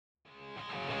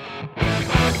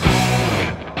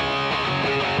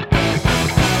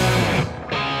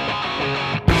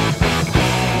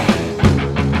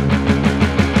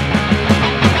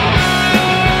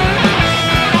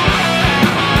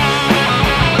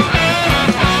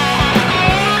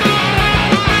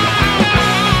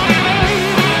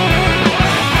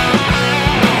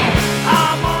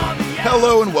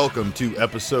welcome to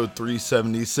episode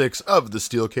 376 of the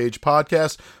Steel Cage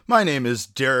Podcast. My name is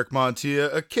Derek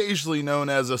Montilla, occasionally known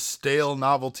as a stale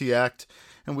novelty act,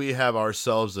 and we have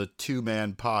ourselves a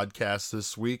two-man podcast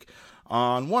this week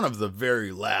on one of the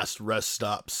very last rest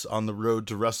stops on the road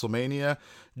to WrestleMania.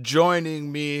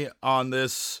 Joining me on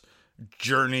this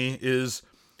journey is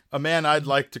a man I'd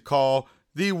like to call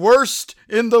the worst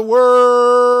in the world,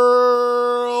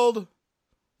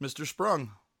 Mr.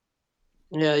 Sprung.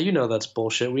 Yeah, you know that's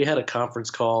bullshit. We had a conference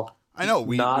call. I know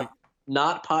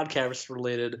not podcast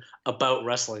related about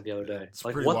wrestling the other day.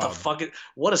 Like, what wild. the fuck?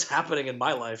 What is happening in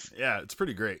my life? Yeah, it's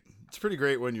pretty great. It's pretty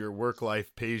great when your work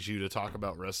life pays you to talk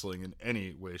about wrestling in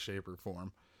any way, shape, or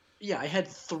form. Yeah, I had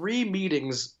 3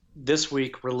 meetings this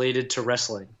week related to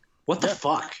wrestling. What the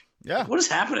fuck? Yeah, what is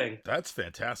happening? That's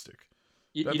fantastic.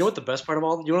 You know what the best part of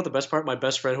all? You know what the best part? My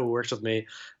best friend who works with me,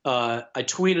 I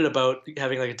tweeted about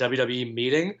having like a WWE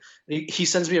meeting. He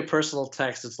sends me a personal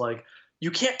text. It's like, you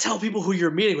can't tell people who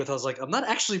you're meeting with. I was like, I'm not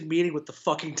actually meeting with the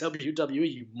fucking WWE,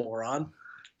 you moron.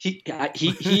 He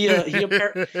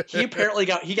apparently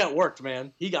got worked,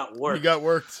 man. He got worked. He got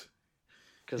worked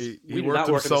because he we do worked not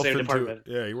work in the same into department.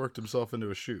 Yeah, he worked himself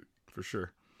into a shoot for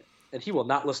sure. And he will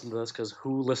not listen to this because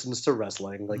who listens to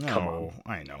wrestling? Like, come on.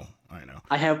 I know.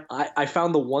 I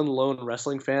found the one lone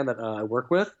wrestling fan that I work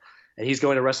with, and he's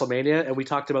going to WrestleMania, and we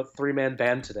talked about 3-man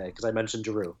band today because I mentioned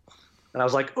Drew. And I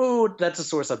was like, oh, that's a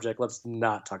sore subject. Let's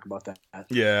not talk about that.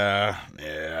 Yeah.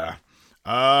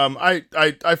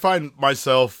 I find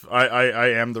myself, I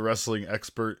am the wrestling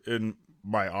expert in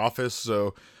my office,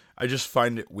 so I just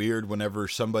find it weird whenever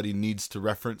somebody needs to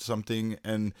reference something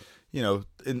and, you know,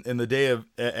 in the day of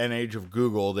and age of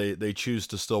Google, they choose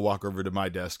to still walk over to my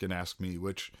desk and ask me,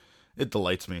 which it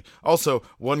delights me. Also,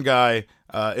 one guy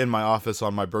in my office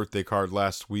on my birthday card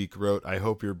last week wrote, "I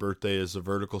hope your birthday is a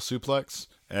vertical suplex,"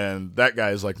 and that guy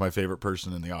is like my favorite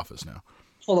person in the office now.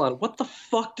 Hold on, what the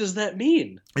fuck does that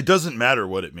mean? It doesn't matter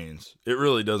what it means. It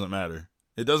really doesn't matter.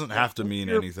 It doesn't have to mean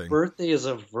anything. Your birthday is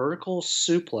a vertical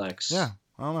suplex. Yeah,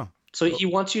 I don't know. So he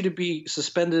wants you to be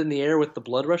suspended in the air with the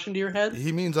blood rushing to your head?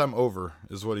 He means I'm over,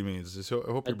 is what he means. I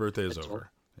hope your birthday is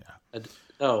over. Yeah.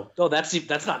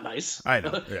 That's not nice. I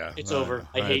know. Yeah. It's over.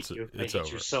 I hate you. I hate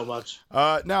you so much.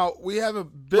 Now we have a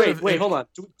bit. Wait, hold on.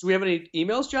 Do we have any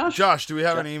emails, Josh? Josh, do we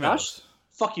have any emails? Josh?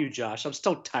 Fuck you, Josh. I'm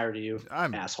so tired of you,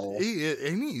 asshole.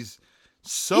 He's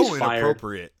so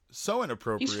inappropriate. So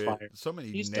inappropriate. He's fired. So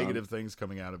many negative things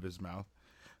coming out of his mouth.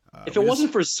 If it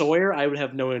wasn't for Sawyer, I would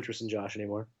have no interest in Josh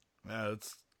anymore.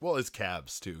 His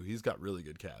calves too. He's got really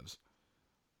good calves.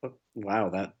 Wow,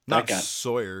 that not got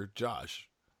Sawyer, Josh.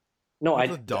 No,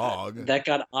 a dog. That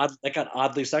got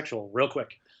oddly sexual real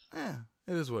quick. Yeah,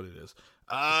 it is what it is.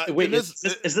 Wait, is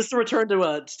this the return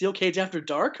to Steel Cage After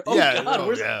Dark? Oh yeah, God,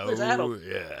 where's Adam?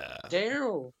 Yeah. Damn.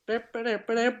 All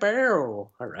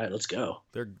right, let's go.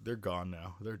 They're gone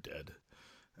now. They're dead.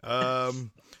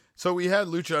 So we had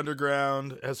Lucha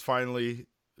Underground has finally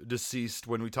deceased.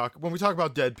 When we talk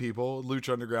about dead people,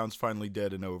 Lucha Underground's finally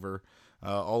dead and over.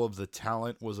 All of the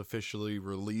talent was officially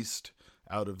released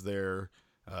out of their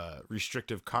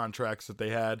restrictive contracts that they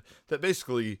had that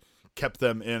basically kept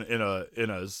them in a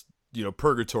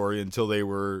purgatory until they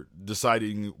were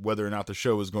deciding whether or not the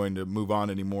show was going to move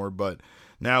on anymore. But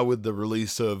now with the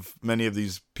release of many of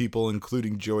these people,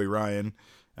 including Joey Ryan,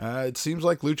 it seems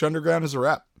like Lucha Underground is a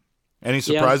wrap. Any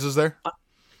surprises there?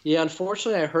 Yeah,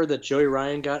 unfortunately, I heard that Joey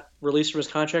Ryan got released from his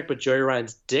contract, but Joey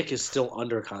Ryan's dick is still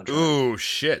under contract. Ooh,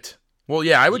 shit. Well,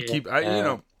 yeah, I would keep.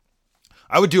 I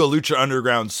would do a Lucha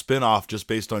Underground spin-off just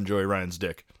based on Joey Ryan's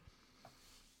dick.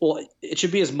 Well, it should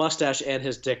be his mustache and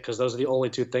his dick because those are the only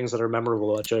 2 things that are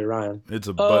memorable about Joey Ryan. It's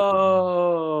a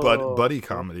buddy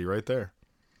comedy right there.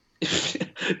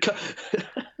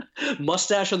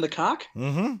 Mustache and the cock?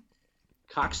 Mm-hmm.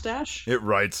 Cockstache? It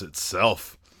writes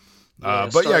itself.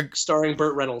 Starring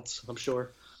Burt Reynolds, I'm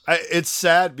sure. It's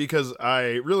sad because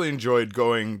I really enjoyed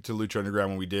going to Lucha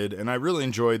Underground when we did, and I really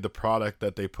enjoyed the product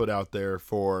that they put out there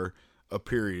for a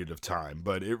period of time.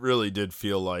 But it really did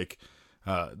feel like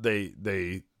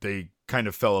they kind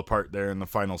of fell apart there in the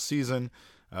final season.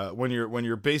 When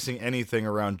you're basing anything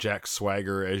around Jack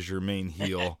Swagger as your main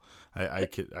heel, I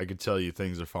could tell you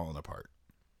things are falling apart.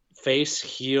 Face,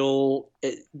 heel,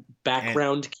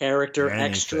 background character,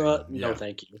 anything. Extra. Yeah. No,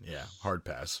 thank you. Yeah, hard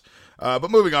pass. But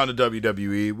moving on to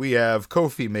WWE, we have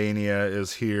Kofi Mania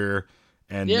is here,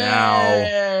 and now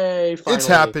it's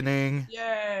happening.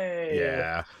 Yay!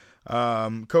 Yeah.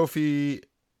 Kofi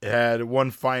had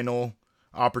one final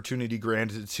opportunity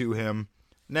granted to him.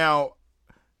 Now,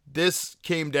 this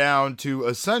came down to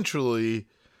essentially,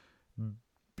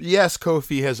 yes,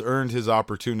 Kofi has earned his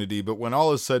opportunity, but when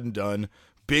all is said and done,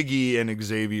 Big E and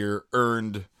Xavier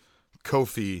earned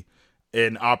Kofi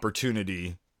an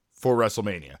opportunity for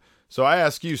WrestleMania. So I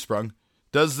ask you, Sprung,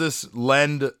 does this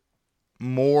lend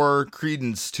more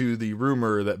credence to the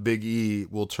rumor that Big E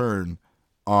will turn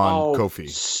on Kofi?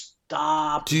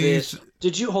 Stop this.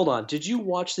 Did you hold on? Did you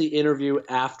watch the interview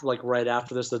after, like right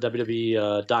after this, the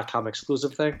WWE.com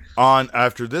exclusive thing? On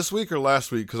after this week or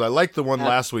last week? Because I liked the one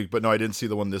last week, but no, I didn't see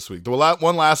the one this week. The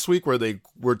one last week where they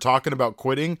were talking about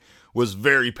quitting was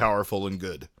very powerful and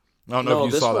good. I don't know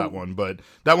if you saw that one, but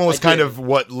that one was kind of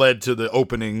what led to the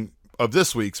opening of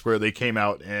this week's, where they came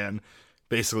out and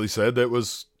basically said that it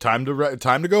was time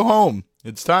to go home.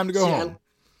 It's time to go home.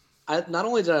 Not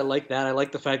only did I like that, I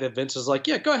like the fact that Vince is like,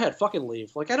 yeah, go ahead, fucking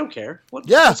leave. Like, I don't care.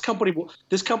 This company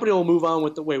will move on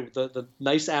with the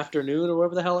nice afternoon or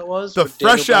whatever the hell it was. The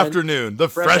fresh afternoon. The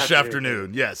fresh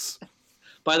afternoon. Yes.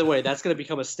 By the way, that's going to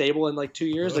become a stable in like 2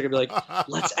 years. They're going to be like,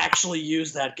 let's actually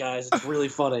use that, guys. It's really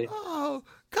funny. Oh,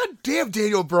 God damn,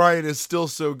 Daniel Bryan is still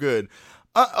so good.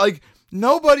 I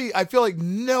feel like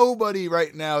nobody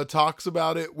right now talks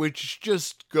about it, which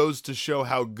just goes to show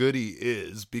how good he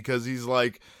is, because he's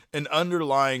like an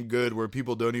underlying good where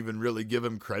people don't even really give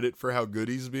him credit for how good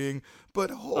he's being.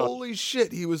 But holy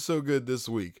shit, he was so good this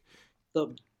week.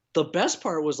 The best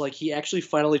part was, like, he actually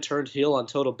finally turned heel on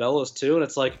Total Bellows too, and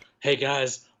it's like, hey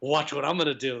guys, watch what I'm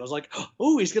gonna do. And I was like,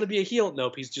 oh, he's gonna be a heel.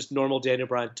 Nope, he's just normal Daniel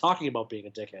Bryan talking about being a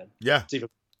dickhead. Yeah,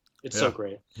 it's so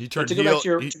great. He turned heel.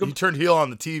 He turned heel on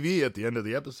the TV at the end of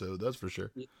the episode. That's for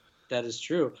sure. That is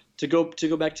true. To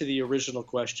go back to the original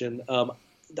question,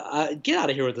 get out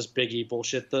of here with this Big E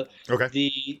bullshit. The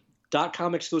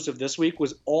 .com exclusive this week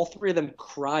was all three of them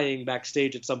crying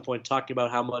backstage at some point, talking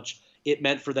about how much it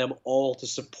meant for them all to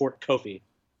support Kofi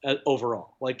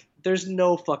overall. Like, there's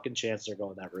no fucking chance they're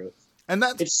going that route. And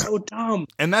it's so dumb.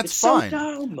 And that's fine.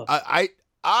 So dumb.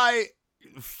 I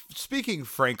speaking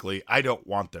frankly, I don't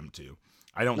want them to.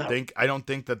 I don't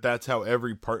think that that's how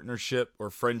every partnership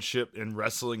or friendship in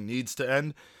wrestling needs to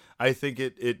end. I think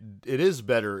it is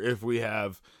better if we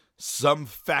have some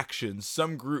factions,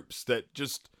 some groups that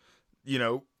just,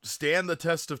 stand the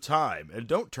test of time and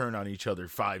don't turn on each other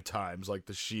 5 times like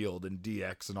the Shield and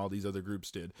DX and all these other groups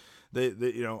did.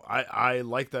 I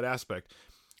like that aspect.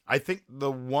 I think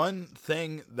the one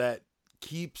thing that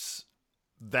keeps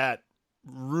that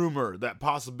rumor, that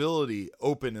possibility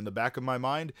open in the back of my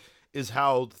mind is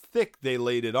how thick they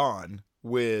laid it on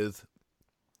with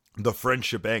the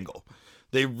friendship angle.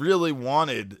 They really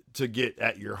wanted to get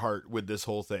at your heart with this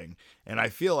whole thing. And I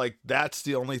feel like that's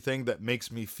the only thing that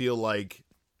makes me feel like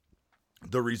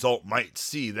the result might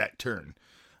see that turn.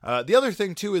 The other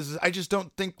thing, too, is I just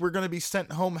don't think we're going to be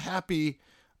sent home happy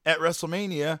at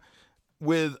WrestleMania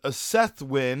with a Seth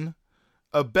win,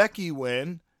 a Becky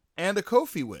win, and a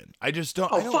Kofi win. I just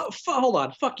don't... hold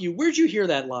on. Fuck you. Where'd you hear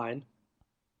that line?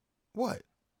 What?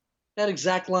 That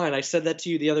exact line. I said that to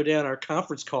you the other day on our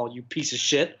conference call, you piece of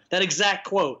shit. That exact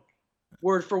quote.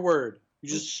 Word for word. You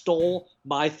just stole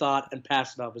my thought and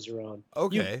passed it off as your own.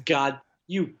 Okay.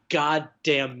 You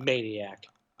goddamn maniac.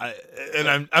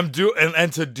 To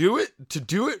do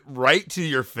it right to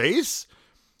your face,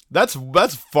 that's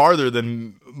farther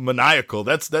than maniacal.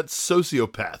 That's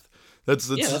sociopath. That's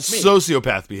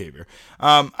sociopath behavior.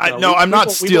 I'm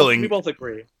not stealing. We both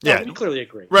agree. Yeah, we clearly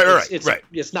agree. Right.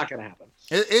 It's not going to happen.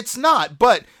 It's not,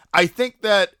 but I think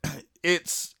that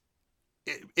it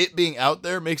being out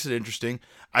there makes it interesting.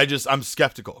 I'm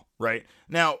skeptical. Right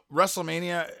now,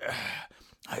 WrestleMania.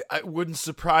 I wouldn't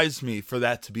surprise me for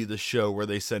that to be the show where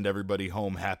they send everybody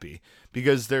home happy,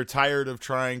 because they're tired of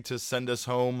trying to send us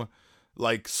home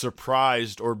like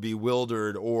surprised or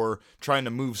bewildered or trying to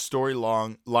move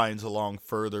lines along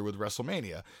further with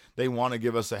WrestleMania. They want to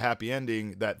give us a happy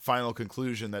ending, that final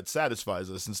conclusion that satisfies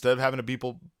us, instead of having to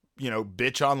people,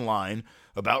 bitch online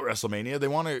about WrestleMania. They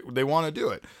want to do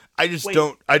it. I just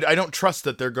don't trust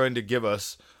that they're going to give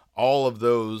us all of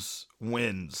those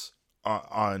wins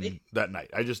on that night.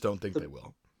 I just don't think they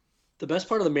will. The best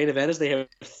part of the main event is they have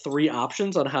 3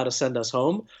 options on how to send us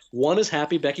home. 1 is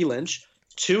happy Becky Lynch.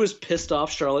 2 is pissed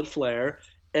off Charlotte Flair.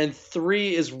 And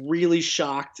 3 is really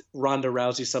shocked Ronda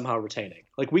Rousey somehow retaining.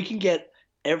 Like, we can get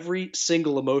every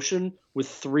single emotion with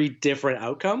 3 different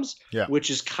outcomes, which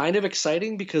is kind of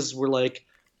exciting, because we're like,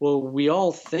 well, we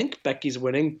all think Becky's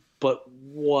winning, but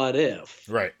what if?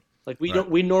 Right. Like, we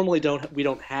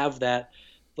don't have that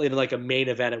in like a main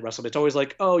event at WrestleMania. It's always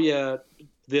like, oh yeah,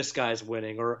 this guy's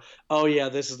winning, or oh yeah,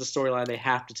 this is the storyline they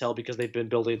have to tell because they've been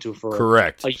building to for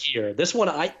a year. This one,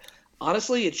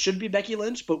 honestly, it should be Becky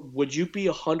Lynch, but would you be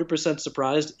 100%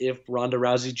 surprised if Ronda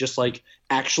Rousey just like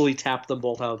actually tapped them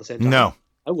both out at the same time? No.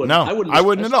 wouldn't. No, I wouldn't. I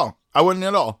wouldn't at all. I wouldn't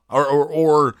at all.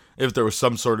 Or if there was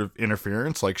some sort of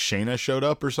interference, like Shayna showed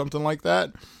up or something like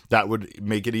that, that would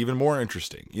make it even more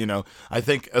interesting. You know, I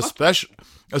think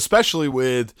especially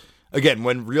with, again,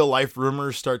 when real life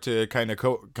rumors start to kind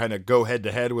of go head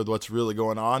to head with what's really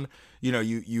going on. You know,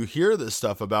 you hear this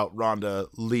stuff about Ronda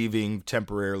leaving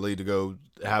temporarily to go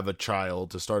have a child,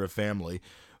 to start a family,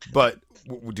 but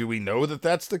do we know that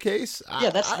that's the case? Yeah,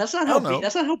 that's not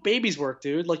how babies work,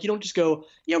 dude. Like, you don't just go,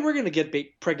 yeah, we're gonna get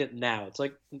pregnant now. It's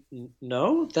like,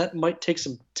 no, that might take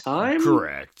some time.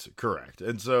 Correct.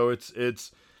 And so it's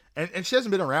and she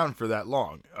hasn't been around for that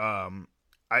long.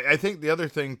 I think the other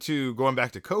thing too, going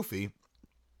back to Kofi,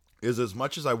 is as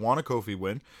much as I want a Kofi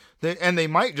win, they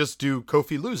might just do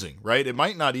Kofi losing, right? It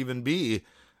might not even be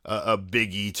a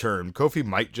Big E turn. Kofi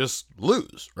might just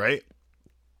lose, right?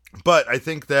 But I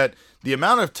think that the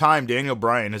amount of time Daniel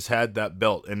Bryan has had that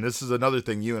belt, and this is another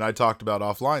thing you and I talked about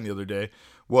offline the other day,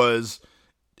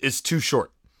 it's too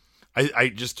short. I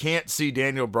just can't see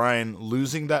Daniel Bryan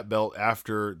losing that belt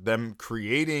after them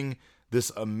creating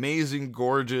this amazing,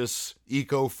 gorgeous,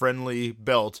 eco-friendly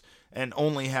belt and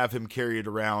only have him carry it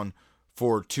around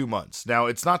for 2 months. Now,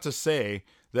 it's not to say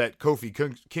that Kofi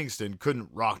Kingston couldn't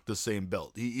rock the same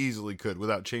belt. He easily could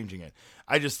without changing it.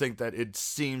 I just think that it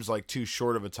seems like too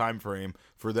short of a time frame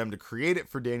for them to create it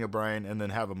for Daniel Bryan and then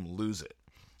have him lose it.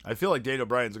 I feel like Daniel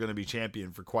Bryan's going to be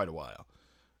champion for quite a while.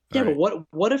 Yeah, right. But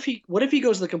what if he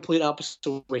goes the complete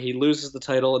opposite way? He loses the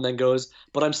title and then goes,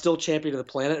 but I'm still champion of the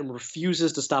planet, and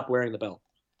refuses to stop wearing the belt.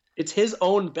 It's his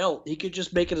own belt. He could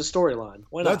just make it a storyline.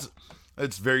 Why not?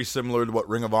 It's very similar to what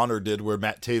Ring of Honor did, where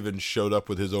Matt Taven showed up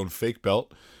with his own fake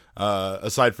belt.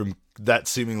 Aside from that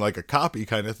seeming like a copy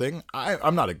kind of thing,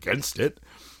 I'm not against it.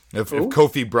 If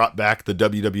Kofi brought back the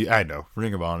WWE, I know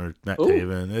Ring of Honor, Matt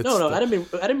Taven.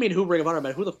 I didn't mean who Ring of Honor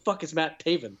meant. Who the fuck is Matt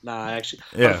Taven? Nah, actually,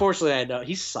 unfortunately, I know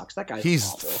he sucks. That guy. He's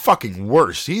awful. Fucking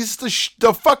worse. He's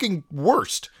the fucking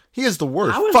worst. He is the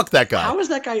worst. Fuck that guy. How is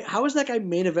that guy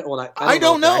main event? Well, I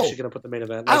don't know. Actually, gonna put the main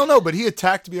event. I don't know, but he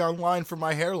attacked me online for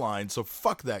my hairline. So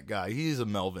fuck that guy. He's a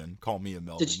Melvin. Call me a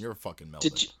Melvin. You're a fucking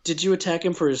Melvin. Did you attack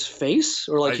him for his face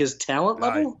or his talent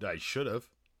level? I should have.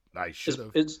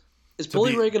 Is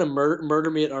Bully Ray going to murder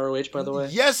me at ROH, by the way?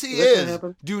 Yes, he is.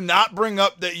 Do not bring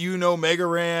up that you know Mega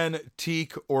Ran,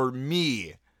 Teak, or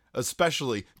me.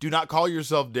 Especially, do not call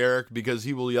yourself Derek, because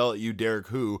he will yell at you, Derek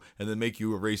who, and then make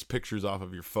you erase pictures off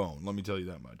of your phone. Let me tell you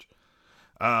that much.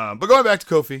 But going back to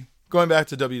Kofi, going back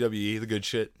to WWE, the good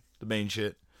shit, the main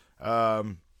shit. What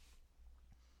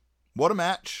a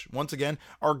match. Once again,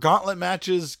 are gauntlet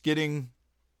matches getting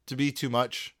to be too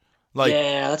much?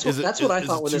 That's what I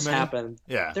thought when this happened.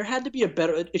 Yeah. There had to be a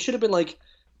better, it should have been like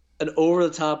an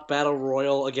over-the-top battle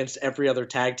royal against every other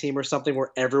tag team or something,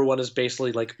 where everyone is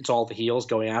basically like, it's all the heels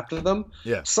going after them.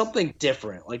 Yeah. Something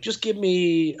different. Like, just give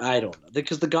me, I don't know.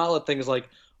 Because the gauntlet thing is like,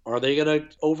 are they going to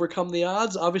overcome the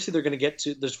odds? Obviously, they're going to get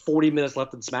to, there's 40 minutes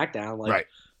left in SmackDown. Like, right.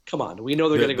 Come on. We know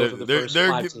they're going to go through the first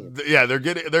 5 teams. Yeah, they're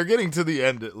getting to the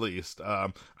end at least.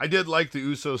 I did like the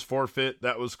Usos forfeit.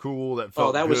 That was cool. That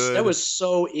felt good. That was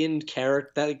so in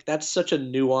character. That's such a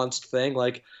nuanced thing.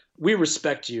 Like, we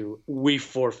respect you. We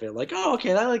forfeit. Like, oh,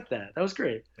 okay, I like that. That was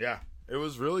great. Yeah, it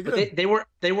was really good. But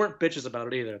they weren't bitches about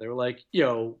it either. They were like,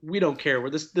 yo, we don't care.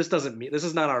 This doesn't mean, this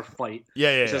is not our fight.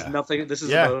 This is nothing. This is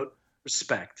about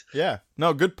respect. Yeah.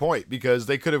 No, good point, because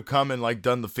they could have come and like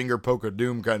done the finger poke of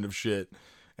doom kind of shit,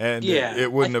 and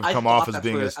it wouldn't have come off as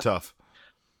being as tough.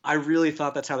 I really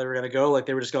thought that's how they were gonna go. Like,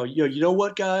 they were just going, yo, you know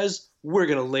what, guys, we're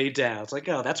gonna lay down. It's like,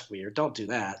 oh, that's weird. Don't do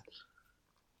that.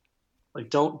 Like,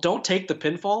 don't take the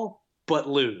pinfall, but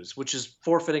lose, which is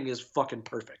forfeiting is fucking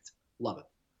perfect. Love it.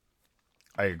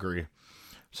 I agree.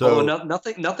 So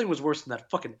nothing was worse than that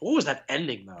fucking. What was that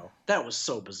ending though? That was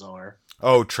so bizarre.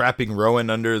 Oh, trapping Rowan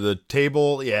under the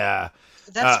table. Yeah,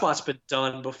 that spot's been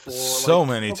done before so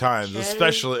many times,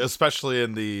 especially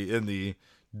in the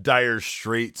Dire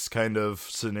Straits kind of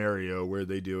scenario where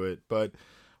they do it. But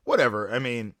whatever. I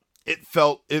mean, it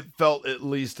felt at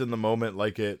least in the moment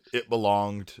like it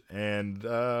belonged, and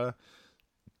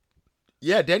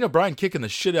Daniel Bryan kicking the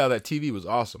shit out of that TV was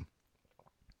awesome.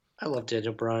 I love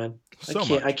Daniel Bryan.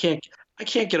 Much. I can't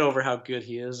get over how good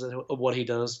he is at what he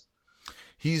does.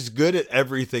 He's good at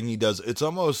everything he does. It's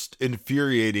almost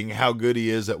infuriating how good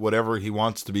he is at whatever he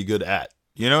wants to be good at.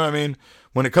 You know what I mean?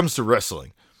 When it comes to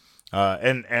wrestling,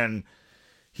 and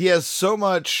he has so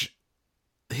much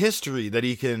history that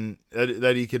he can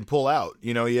pull out.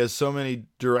 You know, he has so many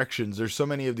directions. There's so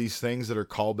many of these things that are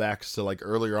callbacks to like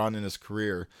earlier on in his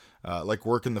career. Like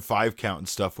working the 5 count and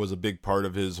stuff was a big part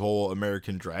of his whole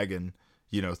American Dragon,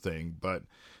 thing. But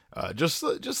just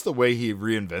the way he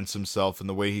reinvents himself and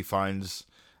the way he finds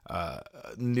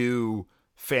new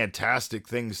fantastic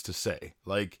things to say.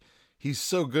 Like, he's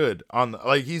so good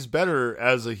he's better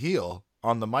as a heel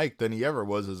on the mic than he ever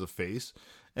was as a face.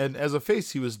 And as a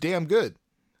face, he was damn good.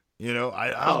 You know, I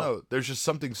don't know. There's just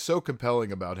something so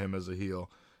compelling about him as a heel.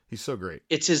 He's so great.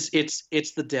 It's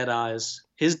the dead eyes.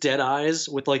 His dead eyes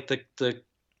with like the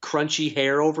crunchy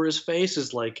hair over his face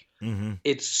is like,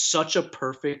 it's such a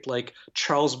perfect, like,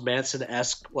 Charles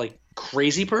Manson-esque, like,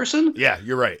 crazy person. Yeah,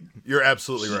 you're right. You're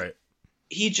absolutely right.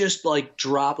 He just like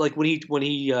dropped, like when he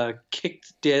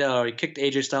kicked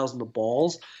AJ Styles in the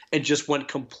balls and just went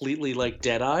completely like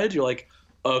dead eyed. You're like,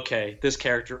 okay, this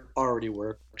character already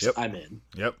works. Yep. I'm in.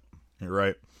 Yep, you're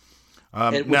right.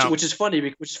 Which is funny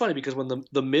because when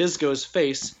the Miz goes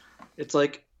face, it's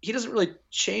like he doesn't really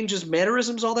change his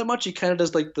mannerisms all that much. He kind of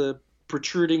does like the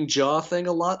protruding jaw thing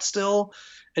a lot still,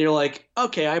 and you're like,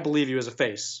 okay, I believe you as a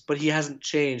face, but he hasn't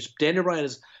changed. Daniel Bryan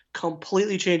has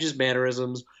completely changed his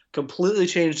mannerisms, completely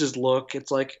changed his look.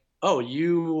 It's like, oh,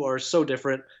 you are so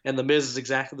different, and the Miz is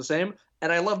exactly the same,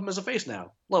 and I love him as a face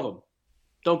now. Love him.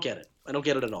 Don't get it. I don't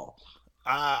get it at all.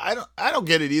 I don't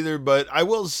get it either, but I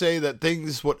will say that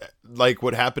things what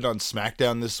happened on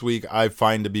SmackDown this week, I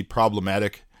find to be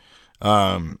problematic.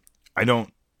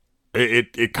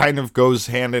 It kind of goes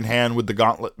hand in hand with the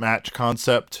gauntlet match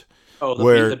concept. Oh,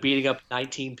 the beating up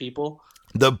 19 people?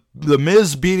 The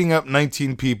Miz beating up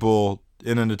 19 people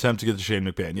in an attempt to get to Shane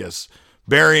McMahon, yes.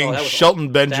 Burying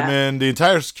Shelton Benjamin, the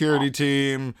entire security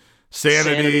team,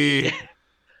 Sanity.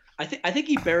 I think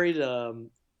he buried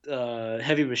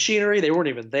Heavy Machinery. They weren't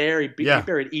even there. He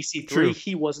buried EC3. True.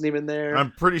 He wasn't even there.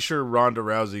 I'm pretty sure Ronda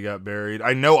Rousey got buried.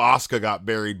 I know Asuka got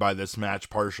buried by this match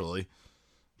partially.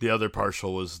 The other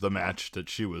partial was the match that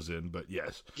she was in, but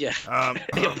yes. Yeah.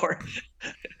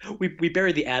 We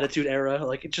buried the Attitude Era.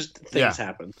 Like, it just, things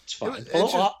happen. It's fine.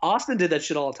 Austin did that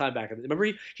shit all the time back. Remember,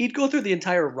 he'd go through the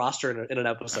entire roster in an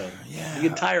episode. Yeah. The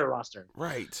entire roster.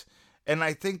 Right. And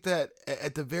I think that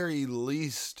at the very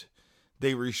least,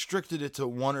 they restricted it to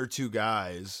one or two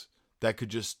guys that could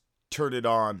just turn it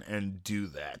on and do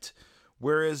that.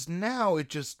 Whereas now it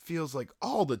just feels like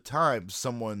all the time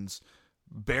someone's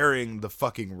burying the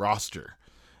fucking roster.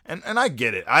 And I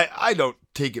get it. I don't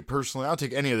take it personally. I'll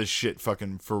take any of this shit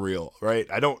fucking for real, right?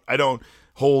 I don't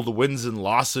hold wins and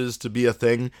losses to be a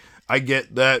thing. I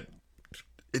get that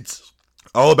it's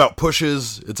all about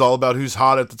pushes. It's all about who's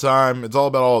hot at the time. It's all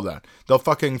about all of that. They'll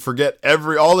fucking forget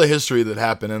all the history that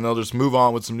happened and they'll just move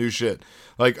on with some new shit.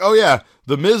 Like, oh yeah,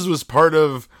 The Miz was part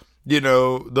of,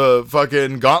 the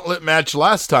fucking gauntlet match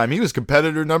last time. He was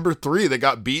competitor number 3 that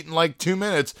got beaten like 2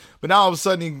 minutes, but now all of a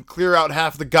sudden he can clear out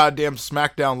half the goddamn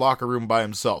SmackDown locker room by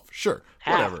himself. Sure,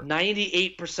 whatever.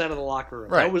 98% of the locker room.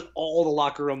 Right. That was all the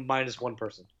locker room minus one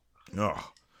person.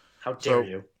 Oh, how dare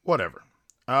you? Whatever.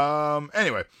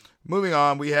 Anyway, moving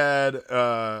on. We had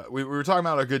we were talking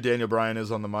about how good Daniel Bryan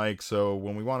is on the mic. So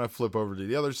when we want to flip over to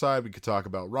the other side, we could talk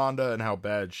about Ronda and how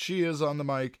bad she is on the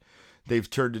mic. They've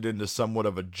turned it into somewhat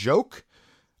of a joke,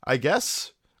 I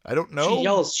guess. I don't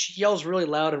know. She yells really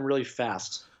loud and really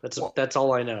fast. That's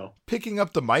all I know. Picking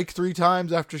up the mic 3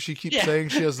 times after she keeps saying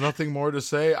she has nothing more to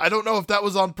say. I don't know if that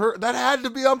was on that had to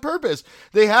be on purpose.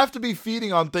 They have to be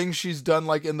feeding on things she's done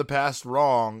like in the past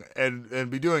wrong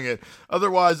and be doing it.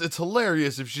 Otherwise, it's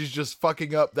hilarious if she's just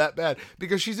fucking up that bad,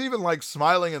 because she's even like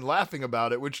smiling and laughing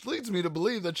about it, which leads me to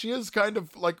believe that she is kind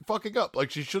of like fucking up. Like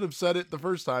she should have said it the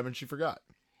first time and she forgot.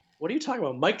 What are you talking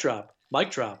about? Mic drop.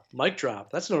 Mic drop. Mic drop.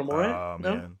 That's normal, right? Oh,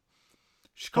 no? Man.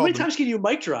 How many times can you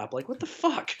mic drop? Like, what the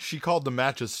fuck? She called the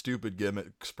match a stupid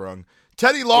gimmick sprung.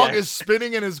 Teddy Long is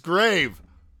spinning in his grave.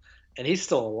 And he's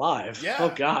still alive. Yeah.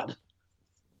 Oh, God.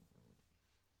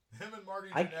 Him and Marty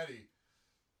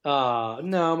Jannetty.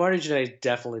 No, Marty Jannetty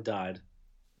definitely died.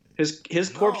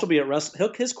 His corpse will be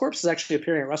at his corpse is actually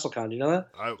appearing at WrestleCon. Do you know that?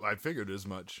 I figured as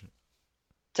much.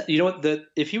 You know what?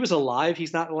 If he was alive,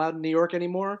 he's not allowed in New York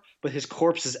anymore, but his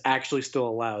corpse is actually still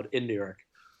allowed in New York.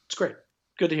 It's great.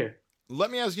 Good to hear.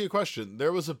 Let me ask you a question.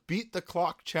 There was a beat the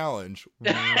clock challenge.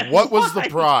 What was the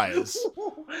prize?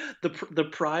 The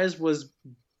prize was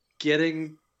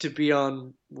getting to be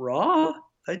on Raw?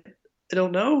 I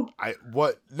don't know.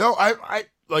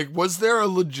 Was there a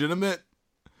legitimate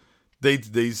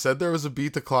they said there was a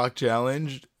beat the clock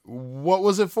challenge. What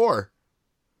was it for?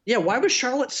 Yeah, why was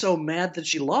Charlotte so mad that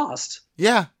she lost?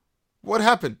 Yeah. What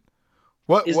happened?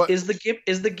 What is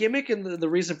the gimmick and the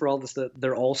reason for all this that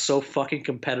they're all so fucking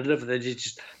competitive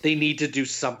that they need to do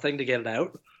something to get it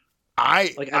out?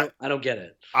 I don't get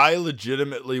it. I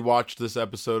legitimately watched this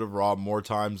episode of Raw more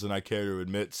times than I care to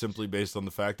admit, simply based on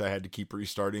the fact I had to keep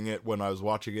restarting it when I was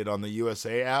watching it on the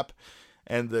USA app.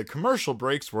 and the commercial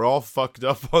breaks were all fucked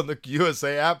up on the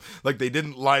USA app. Like, they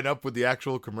didn't line up with the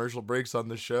actual commercial breaks on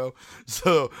the show.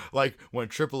 So, like, when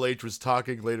Triple H was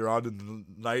talking later on in the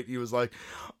night, he was like,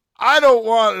 I don't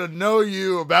want to know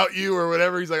you about you or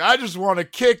whatever. He's like, I just want to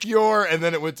kick your, and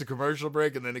then it went to commercial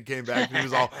break, and then it came back, and he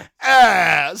was all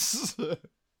ass. It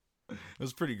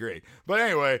was pretty great. But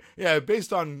anyway, yeah,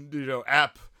 based on,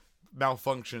 app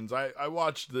malfunctions, I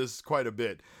watched this quite a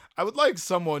bit. I would like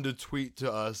someone to tweet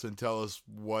to us and tell us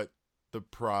what the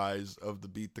prize of the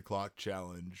Beat the Clock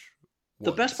challenge was.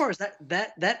 The best part is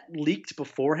that leaked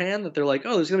beforehand, that they're like,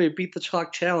 oh, there's going to be a Beat the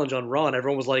Clock challenge on Raw, and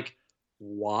everyone was like,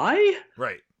 why?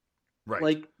 Right.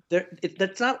 Like,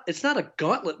 it's not a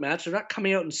gauntlet match. They're not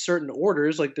coming out in certain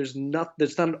orders. Like, there's not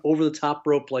an over the top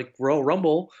rope like Royal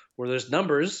Rumble where there's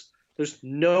numbers. There's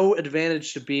no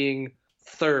advantage to being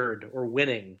third or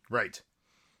winning. Right.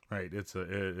 It's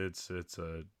a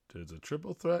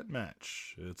triple threat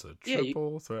match. It's a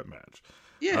triple threat match.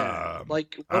 Yeah. What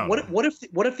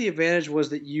if the advantage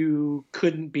was that you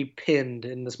couldn't be pinned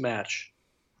in this match?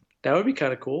 That would be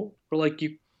kind of cool. Or like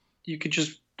you could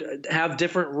just have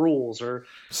different rules or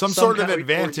some sort of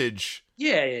advantage.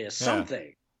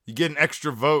 Something. You get an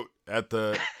extra vote at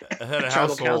the head of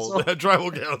household,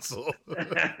 tribal council.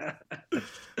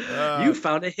 You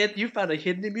found a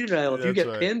hidden immunity idol. If you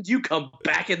get pinned, you come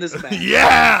back in this match.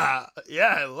 Yeah,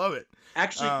 I love it.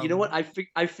 Actually, you know what?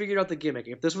 I figured out the gimmick.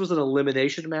 If this was an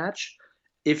elimination match,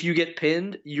 if you get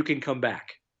pinned, you can come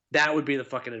back. That would be the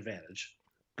fucking advantage.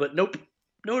 But nope,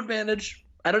 no advantage.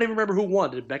 I don't even remember who won.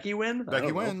 Did Becky win?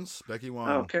 Becky wins. Becky won.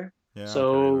 Oh, okay. Yeah,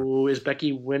 so is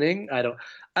Becky winning? I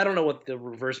don't know what the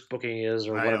reverse booking is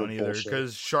or whatever. I don't either,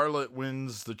 because Charlotte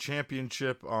wins the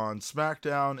championship on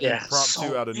SmackDown in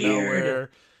impromptu out of weird.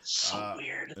 Nowhere. So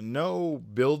weird. No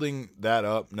building that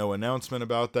up. No announcement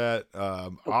about that.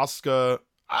 Asuka,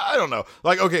 I don't know.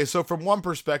 Like, okay, so from one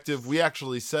perspective, we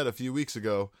actually said a few weeks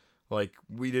ago, like,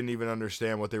 we didn't even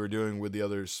understand what they were doing with the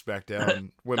other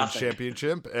SmackDown Women's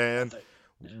Championship, and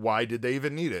why did they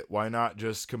even need it? Why not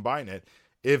just combine it?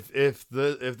 If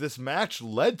this match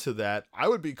led to that, I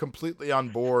would be completely on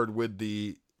board with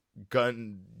the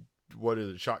shotgun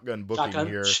booking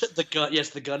here.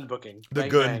 The gun booking. The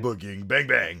gun booking. Bang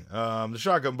bang. The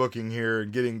shotgun booking here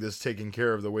and getting this taken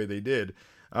care of the way they did.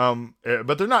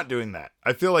 But they're not doing that.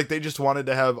 I feel like they just wanted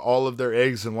to have all of their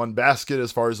eggs in one basket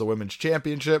as far as the women's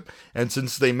championship. And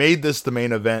since they made this the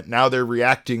main event, now they're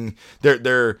reacting.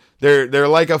 They're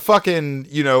like a fucking,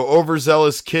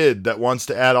 overzealous kid that wants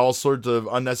to add all sorts of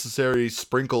unnecessary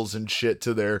sprinkles and shit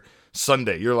to their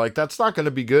Sunday. You're like, that's not going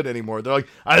to be good anymore. They're like,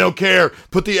 I don't care.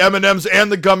 Put the M&Ms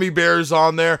and the gummy bears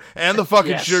on there and the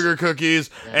fucking sugar cookies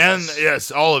and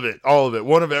all of it.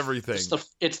 One of everything. It's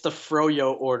the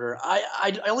froyo order.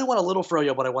 I only want a little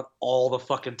froyo, but I want all the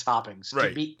fucking toppings. Right.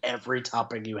 Give me every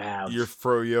topping you have. Your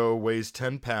froyo weighs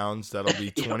 10 pounds. That'll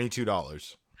be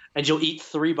 $22. And you'll eat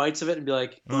 3 bites of it and be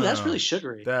like, ooh, that's really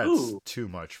sugary. That's too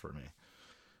much for me.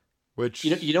 Which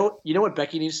you know what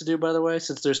Becky needs to do, by the way,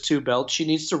 since there's 2 belts, she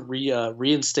needs to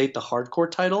reinstate the hardcore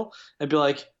title and be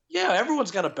like, yeah, everyone's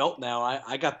got a belt now.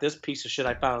 I got this piece of shit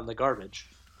I found in the garbage.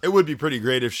 It would be pretty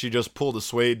great if she just pulled a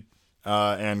Suede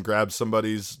and grabbed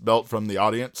somebody's belt from the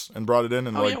audience and brought it in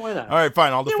and why not? All right,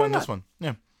 fine, I'll defend this one.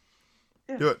 Yeah.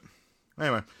 Do it.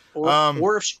 Anyway.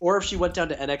 Or if she went down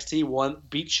to NXT,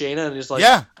 beat Shayna and is like,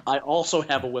 I also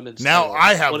have a women's now title.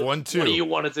 I have one too. What do you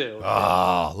want to do?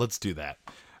 Let's do that.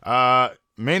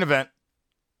 Main event,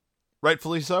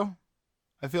 rightfully so.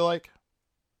 I feel like.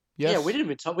 Yes. Yeah, we didn't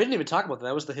even talk about that.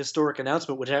 That was the historic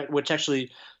announcement, which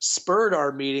actually spurred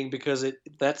our meeting because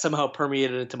that somehow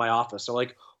permeated into my office. So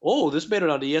like, oh, this made it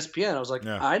onto ESPN. I was like,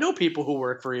 I know people who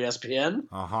work for ESPN.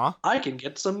 I can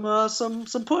get some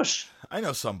push. I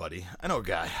know somebody. I know a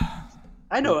guy.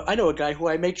 I know a guy who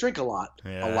I make drink a lot.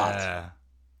 Yeah. A lot.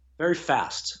 Very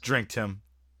fast. Drink, Tim.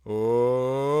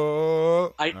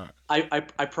 Oh.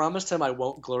 I promised him I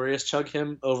won't glorious chug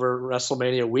him over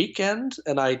WrestleMania weekend,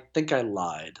 and I think I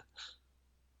lied.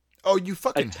 Oh, you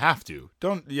fucking have to.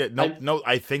 Don't. Yeah. No.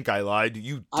 I think I lied.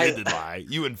 You did lie.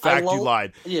 You, in fact, you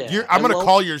lied. Yeah. I'm gonna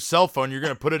call your cell phone. You're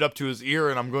gonna put it up to his ear,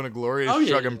 and I'm gonna glorious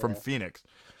chug him from Phoenix.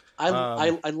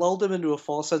 I lulled him into a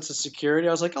false sense of security.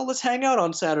 I was like, oh, let's hang out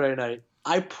on Saturday night.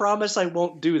 I promise I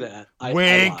won't do that.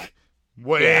 Wink.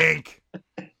 Wink.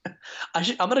 Yeah.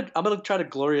 I'm gonna try to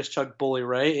glorious chug Bully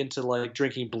Ray into like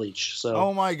drinking bleach. So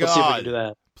oh my god, let's see if we can do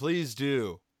that. Please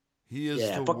do. He is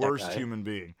the worst human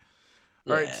being.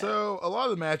 All right, so a lot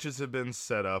of the matches have been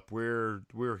set up. We're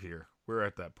here. We're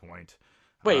at that point.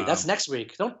 Wait, that's next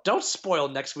week. Don't spoil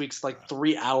next week's like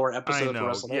 3-hour episode of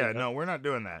WrestleMania. Yeah, no, we're not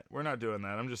doing that.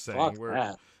 I'm just saying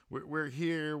we're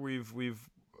here. We've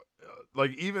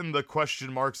like even the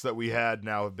question marks that we had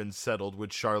now have been settled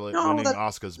with Charlotte No, winning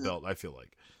Asuka's belt. I feel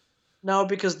like no,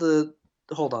 because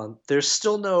hold on, there's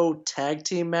still no tag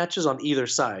team matches on either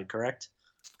side, correct?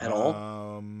 At all?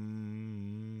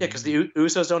 Yeah, because the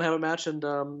Usos don't have a match, and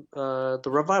the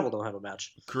Revival don't have a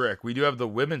match. correct. We do have the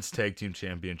women's tag team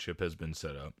championship has been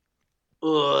set up.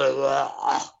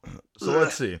 So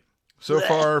let's see. So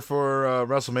far for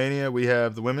WrestleMania, we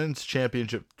have the women's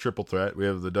championship triple threat. We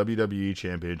have the WWE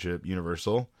championship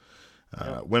universal,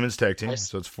 women's tag team.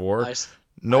 So it's 4.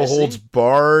 No holds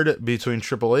barred between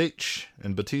Triple H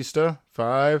and Batista.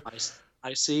 5.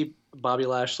 I see Bobby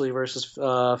Lashley versus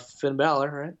Finn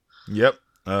Balor, right? Yep.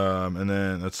 And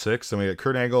then that's 6. Then we got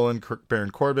Kurt Angle and Baron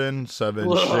Corbin.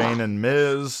 7. Shane and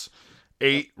Miz.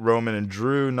 8. Roman and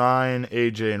Drew. 9.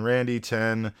 AJ and Randy.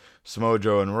 10. Samoa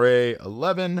Joe and Ray.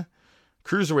 11.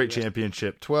 Cruiserweight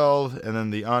Championship 12, and then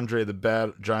the Andre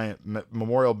the Giant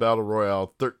Memorial Battle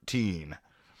Royale 13.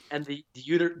 And the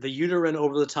uterine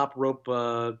over the top rope.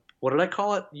 What did I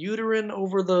call it? Uterine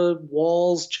over the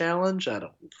walls challenge. I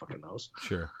don't fucking knows.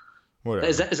 Sure, whatever.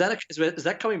 Is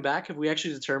that coming back? Have we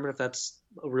actually determined if that's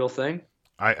a real thing?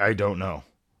 I don't know.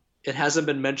 It hasn't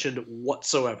been mentioned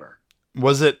whatsoever.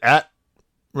 Was it at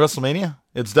WrestleMania?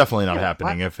 It's definitely not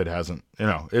happening. If it hasn't,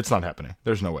 it's not happening.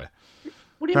 There's no way.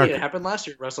 What do you mean? It happened last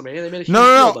year at WrestleMania. They made a huge deal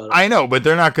no. about it. I know, but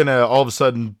they're not gonna all of a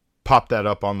sudden pop that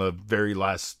up on the very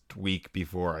last week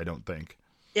before. I don't think.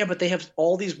 Yeah, but they have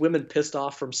all these women pissed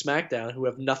off from SmackDown who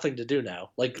have nothing to do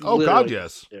now. Like, oh god,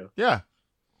 yes, yeah.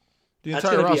 The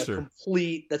entire roster.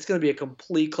 That's going to be a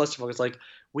complete clusterfuck. It's like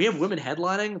we have women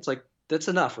headlining. It's like that's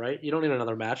enough, right? You don't need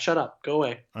another match. Shut up. Go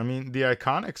away. I mean, the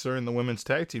Iconics are in the women's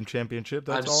tag team championship.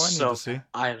 That's all I need to see.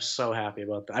 I am so happy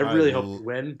about that. I really hope we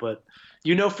win, but.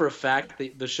 You know for a fact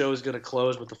the show is going to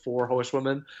close with the 4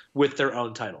 horsewomen with their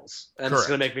own titles, and Correct. It's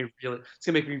going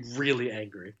to make me really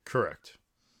angry. Correct.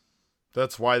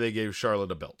 That's why they gave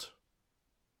Charlotte a belt.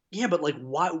 Yeah, but like,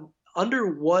 why?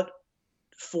 Under what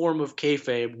form of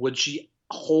kayfabe would she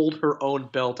hold her own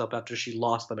belt up after she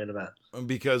lost the main event?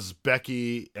 Because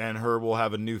Becky and her will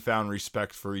have a newfound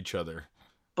respect for each other.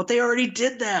 But they already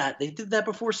did that. They did that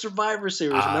before Survivor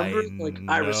Series. Remember?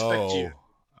 I respect you.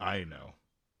 I know.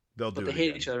 But they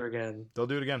hate each other again. They'll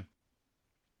do it again.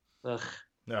 Ugh.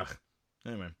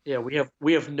 Anyway. Yeah,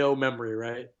 we have no memory,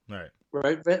 right?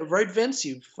 Right, Vince,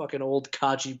 you fucking old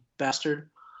Kaji bastard.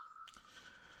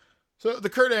 So the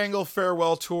Kurt Angle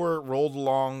farewell tour rolled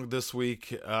along this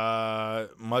week.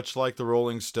 Much like the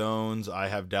Rolling Stones, I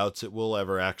have doubts it will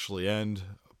ever actually end.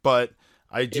 But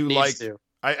I do like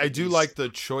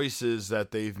the choices that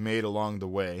they've made along the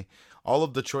way. All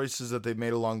of the choices that they've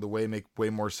made along the way make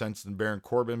way more sense than Baron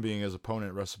Corbin being his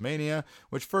opponent at WrestleMania,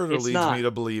 which further leads me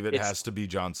to believe it has to be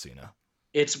John Cena.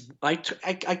 I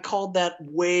called that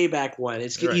way back when.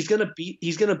 He's gonna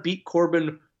beat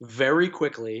Corbin very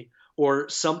quickly, or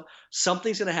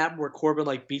something's gonna happen where Corbin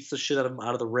like beats the shit out of him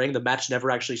out of the ring. The match never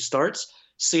actually starts.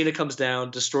 Cena comes down,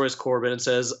 destroys Corbin, and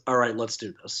says, "All right, let's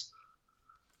do this."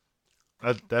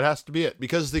 That has to be it,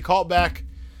 because the callback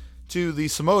to the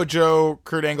Samoa Joe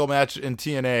Kurt Angle match in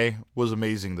TNA was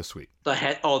amazing this week. The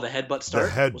headbutt start.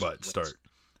 The headbutt start.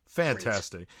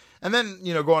 Fantastic. Great. And then,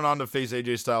 going on to face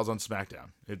AJ Styles on SmackDown.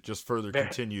 It just further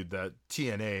continued that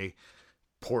TNA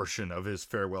portion of his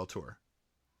farewell tour.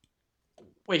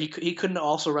 Wait, he couldn't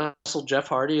also wrestle Jeff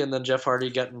Hardy, and then Jeff Hardy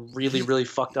got really, really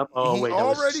fucked up? Oh, he wait,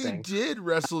 already did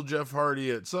wrestle Jeff Hardy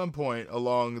at some point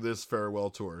along this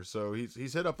farewell tour. So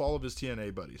he's hit up all of his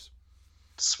TNA buddies.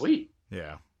 Sweet.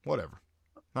 Yeah. Whatever.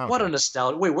 What a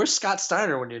nostalgia. Wait, where's Scott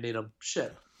Steiner when you need him?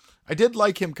 Shit. I did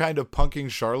like him kind of punking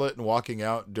Charlotte and walking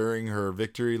out during her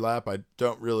victory lap. I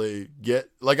don't really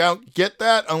I don't get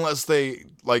that unless they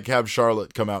have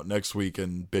Charlotte come out next week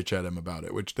and bitch at him about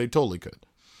it, which they totally could.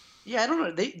 Yeah, I don't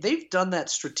know. They've done that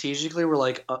strategically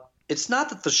where it's not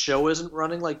that the show isn't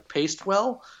running paced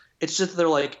well. It's just that they're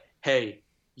like, hey,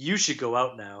 you should go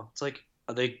out now. It's like,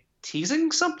 are they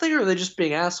teasing something or are they just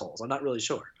being assholes? I'm not really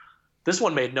sure. This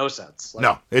one made no sense.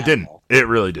 No, it didn't. It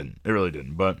really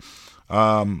didn't. But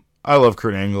I love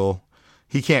Kurt Angle.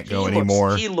 He can't go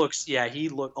anymore. He looked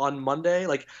on Monday.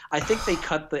 I think they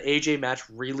cut the AJ match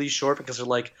really short because they're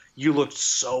like, you looked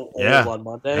so old on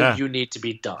Monday. Yeah. You need to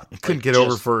be done. He couldn't get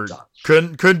over for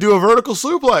done. Couldn't do a vertical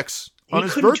suplex on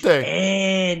his birthday. Do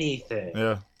anything.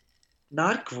 Yeah.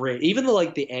 Not great. Even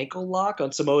the ankle lock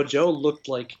on Samoa Joe looked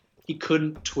like he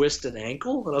couldn't twist an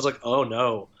ankle, and I was like, oh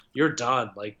no. You're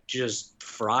done. Just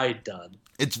fried done.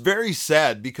 It's very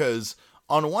sad because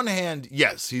on one hand,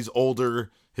 yes, he's older.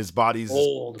 His body's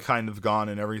kind of gone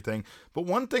and everything. But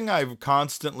one thing I've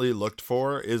constantly looked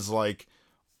for is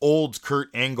old Kurt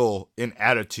Angle in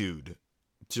attitude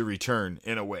to return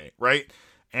in a way, right?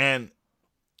 And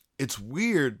it's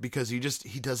weird because he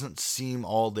doesn't seem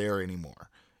all there anymore.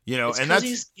 You know, It's and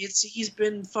because that's he's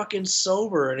been fucking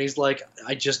sober, and he's like,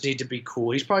 I just need to be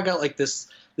cool. He's probably got like this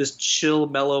chill,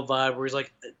 mellow vibe where he's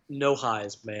like, no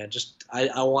highs, man. Just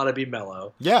I want to be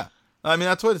mellow. yeah. I mean,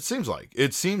 that's what it seems like.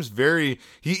 It seems very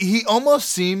he almost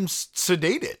seems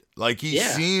sedated. Like he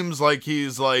seems like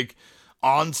he's like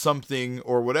on something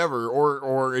or whatever,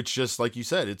 or it's just like you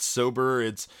said, it's sober,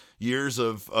 it's years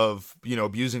of you know,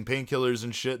 abusing painkillers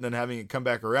and shit and then having it come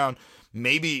back around.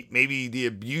 Maybe the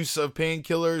abuse of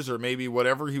painkillers or maybe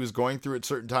whatever he was going through at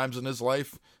certain times in his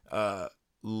life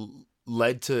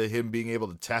led to him being able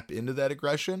to tap into that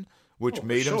aggression, which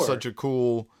made him such a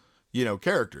cool, you know,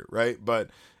 character, right? But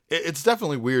it's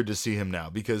definitely weird to see him now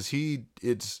because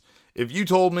if you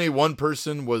told me one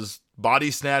person was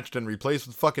body snatched and replaced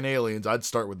with fucking aliens, I'd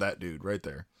start with that dude right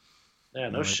there. Yeah,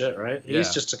 no shit, right? Yeah.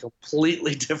 He's just a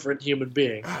completely different human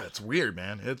being. God, it's weird,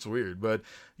 man. It's weird, but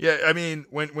yeah, I mean,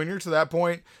 when you're to that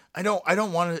point, I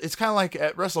don't want to. It's kind of like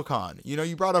at WrestleCon. You know,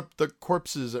 you brought up the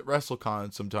corpses at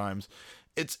WrestleCon sometimes.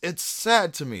 It's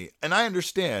sad to me, and I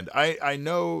understand. I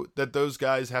know that those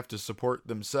guys have to support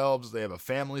themselves. They have a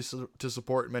family to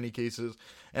support in many cases,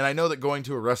 and I know that going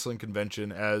to a wrestling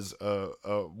convention as a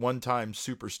one-time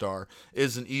superstar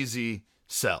is an easy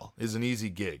sell, is an easy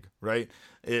gig, right?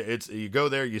 It's you go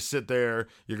there, you sit there,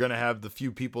 you're gonna have the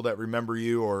few people that remember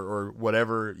you or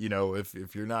whatever. You know, if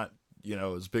you're not, you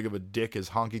know, as big of a dick as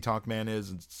Honky Tonk Man is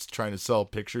and trying to sell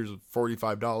pictures of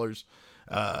 $45,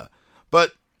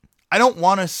 but I don't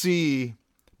want to see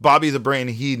Bobby the Brain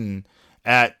Heenan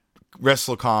at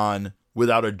WrestleCon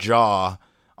without a jaw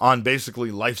on basically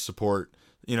life support,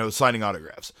 you know, signing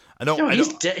autographs.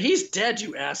 He's dead,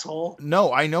 you asshole.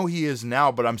 No, I know he is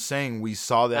now, but I'm saying we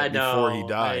saw that before he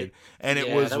died, and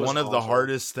it was one of the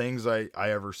hardest things I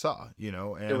ever saw. You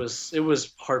know, and it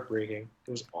was heartbreaking.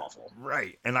 It was awful.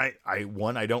 Right, and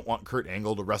I don't want Kurt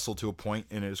Angle to wrestle to a point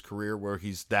in his career where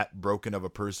he's that broken of a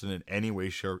person in any way,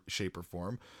 shape, or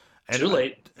form. And too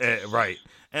late. Right.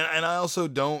 And I also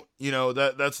don't, you know,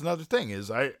 that's another thing is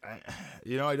I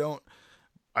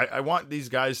want these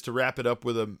guys to wrap it up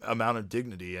with an amount of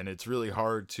dignity, and it's really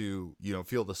hard to, you know,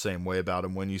 feel the same way about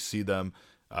them when you see them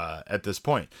at this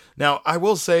point. Now, I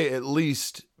will say at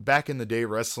least back in the day,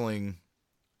 wrestling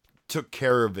took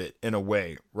care of it in a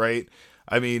way, right?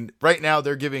 I mean, right now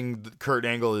they're giving Kurt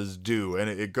Angle his due, and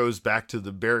it goes back to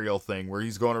the burial thing where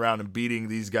he's going around and beating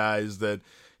these guys that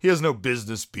he has no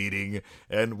business beating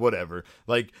and whatever.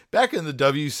 Like, back in the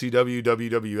WCW,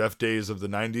 WWF days of the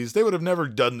 90s, they would have never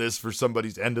done this for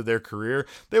somebody's end of their career.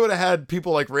 They would have had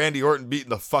people like Randy Orton beating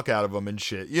the fuck out of them and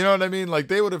shit. You know what I mean? Like,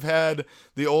 they would have had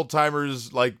the old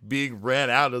timers, like, being ran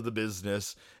out of the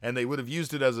business, and they would have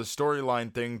used it as a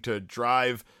storyline thing to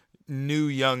drive new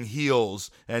young heels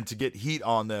and to get heat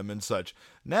on them and such.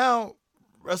 Now,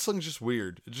 wrestling's just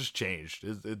weird. It just changed.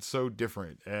 It's so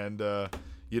different. And,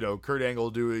 you know, Kurt Angle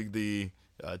doing the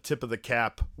tip of the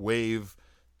cap wave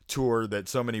tour that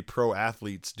so many pro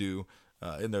athletes do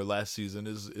in their last season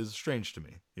is strange to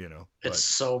me, you know. It's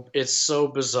so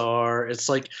bizarre. It's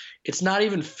like, it's not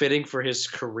even fitting for his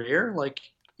career. Like,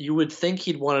 you would think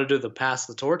he'd want to do the pass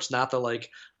the torch, not the like,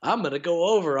 I'm going to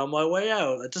go over on my way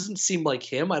out. That doesn't seem like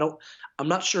him. I'm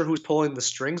not sure who's pulling the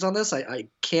strings on this. I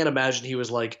can't imagine he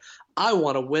was like, I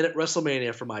want to win at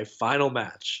WrestleMania for my final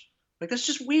match. Like, that's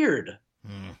just weird.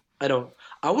 I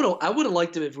would have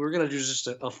liked it if we were going to do just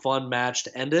a fun match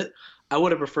to end it. I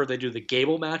would have preferred they do the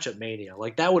Gable match at Mania.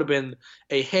 Like, that would have been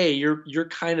hey, you're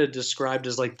kind of described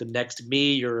as like the next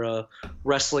me. You're a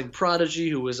wrestling prodigy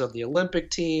who was on the Olympic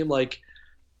team. Like,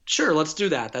 sure, let's do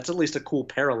that. That's at least a cool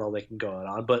parallel they can go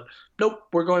on. But nope,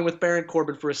 we're going with Baron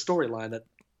Corbin for a storyline that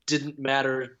didn't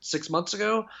matter 6 months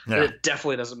ago, and it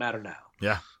definitely doesn't matter now.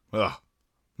 Yeah. Ugh.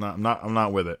 No, I'm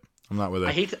not with it. I'm not with it.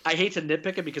 I hate to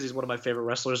nitpick it because he's one of my favorite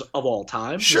wrestlers of all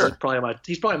time. Sure.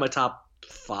 He's probably my top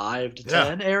 5 to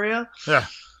 10 area. Yeah.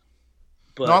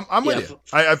 But no, I'm with you.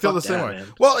 I feel the same way. Man.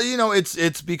 Well, you know,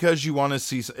 it's because you want to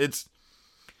see it's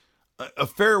a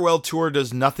farewell tour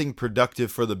does nothing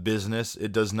productive for the business.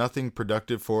 It does nothing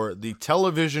productive for the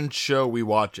television show we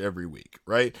watch every week,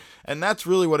 right? And that's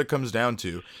really what it comes down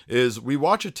to, is we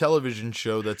watch a television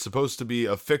show that's supposed to be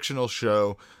a fictional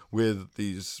show with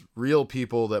these real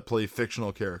people that play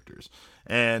fictional characters.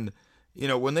 And, you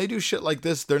know, when they do shit like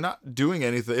this, they're not doing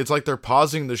anything. It's like they're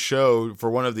pausing the show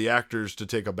for one of the actors to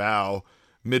take a bow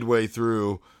midway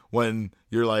through when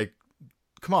you're like,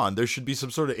 come on, there should be some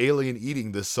sort of alien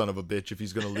eating this son of a bitch if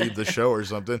he's going to leave the show or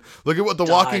something. Look at what The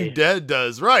Walking Dead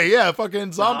does. Right, yeah,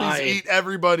 fucking zombies eat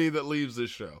everybody that leaves this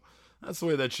show. That's the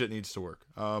way that shit needs to work.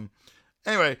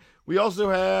 Anyway, We also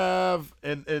have,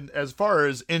 and as far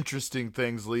as interesting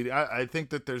things leading, I think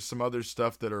that there's some other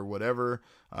stuff that are whatever.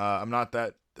 I'm not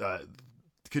that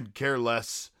couldn't care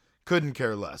less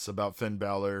about Finn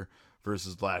Balor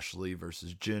versus Lashley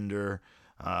versus Jinder.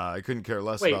 I couldn't care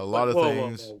less Wait, about a lot of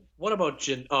things. whoa. What about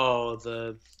Jin? Oh,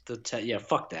 yeah,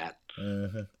 fuck that.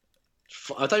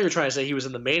 I thought you were trying to say he was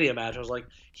in the Mania match. I was like,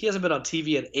 he hasn't been on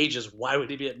TV in ages. Why would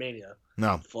he be at Mania?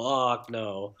 No. Fuck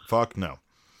no. Fuck no.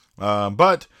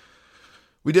 But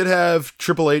we did have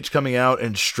Triple H coming out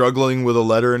and struggling with a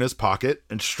letter in his pocket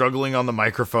and struggling on the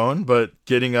microphone, but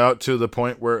getting out to the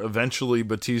point where eventually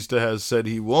Batista has said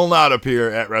he will not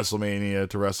appear at WrestleMania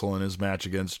to wrestle in his match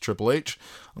against Triple H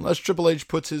unless Triple H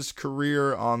puts his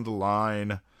career on the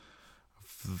line.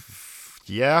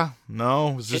 Yeah,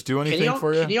 no, does this do anything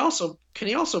for you? Can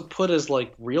he also put his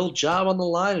like real job on the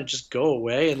line and just go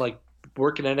away and like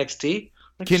work in NXT?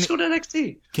 Just go to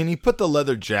NXT. Can he put the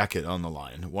leather jacket on the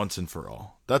line once and for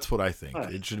all? That's what I think.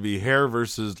 Right. It should be hair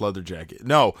versus leather jacket.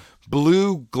 No,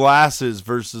 blue glasses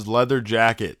versus leather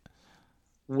jacket.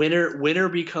 Winner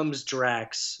becomes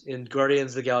Drax in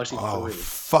Guardians of the Galaxy 3. Oh,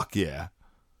 fuck yeah.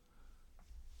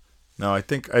 No, I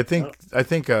think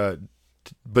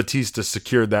Batista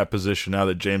secured that position now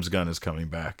that James Gunn is coming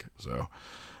back. So,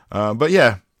 but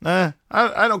yeah, I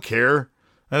don't care.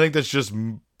 I think that's just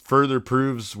further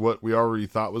proves what we already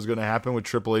thought was going to happen, with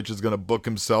Triple H is going to book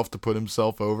himself to put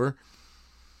himself over.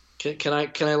 Can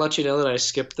I let you know that I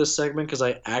skipped this segment because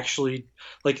I actually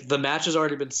like the match has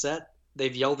already been set.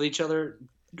 They've yelled at each other.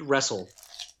 Wrestle.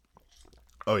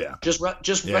 Oh yeah. Just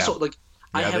wrestle. Like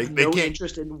I have no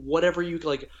interest in whatever you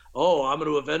like. Oh, I'm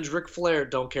going to avenge Ric Flair.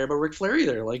 Don't care about Ric Flair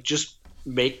either. Like just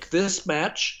make this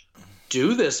match,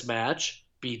 do this match,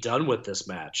 be done with this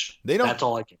match. That's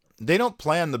all I can. They don't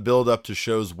plan the build up to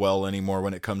shows well anymore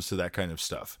when it comes to that kind of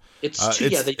stuff. They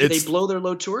blow their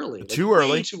load too early. Too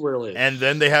early. And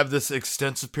then they have this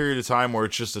extensive period of time where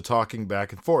it's just a talking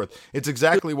back and forth. It's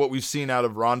exactly what we've seen out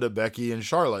of Ronda, Becky, and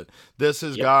Charlotte. This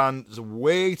has gone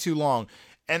way too long.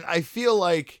 And I feel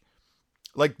like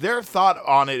their thought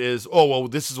on it is, oh, well,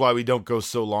 this is why we don't go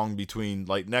so long between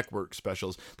like network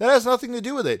specials. That has nothing to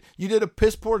do with it. You did a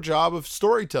piss poor job of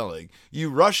storytelling.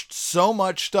 You rushed so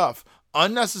much stuff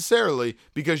unnecessarily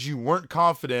because you weren't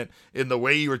confident in the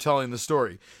way you were telling the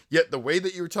story. Yet the way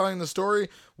that you were telling the story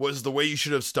was the way you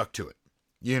should have stuck to it.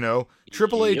 You know,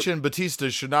 Triple H and Batista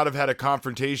should not have had a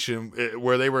confrontation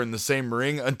where they were in the same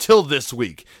ring until this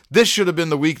week. This should have been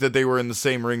the week that they were in the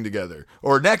same ring together.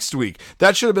 Or next week.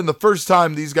 That should have been the first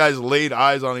time these guys laid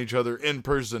eyes on each other in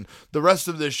person. The rest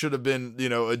of this should have been,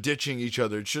 a ditching each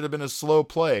other. It should have been a slow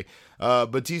play.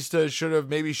 Batista should have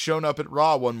maybe shown up at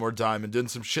Raw one more time and done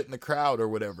some shit in the crowd or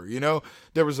whatever.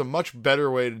 There was a much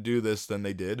better way to do this than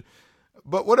they did.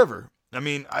 But whatever. I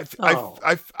mean,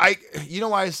 you know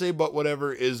why I say but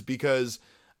whatever is because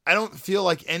I don't feel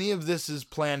like any of this is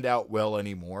planned out well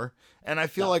anymore. And I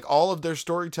feel like all of their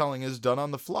storytelling is done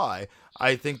on the fly.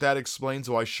 I think that explains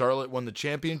why Charlotte won the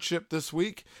championship this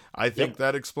week. I think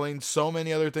that explains so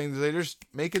many other things. They're just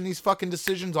making these fucking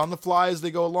decisions on the fly as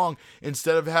they go along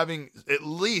instead of having at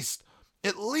least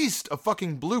a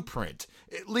fucking blueprint,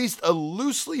 at least a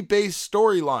loosely based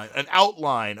storyline, an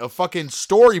outline, a fucking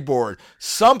storyboard,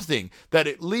 something that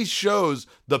at least shows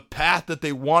the path that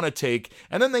they want to take,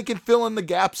 and then they can fill in the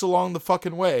gaps along the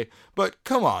fucking way. But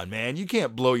come on, man, you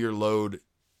can't blow your load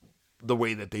the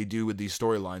way that they do with these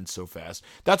storylines so fast.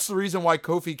 That's the reason why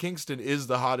Kofi Kingston is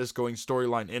the hottest going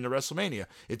storyline in WrestleMania.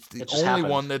 It's the only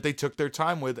one that they took their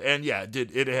time with, and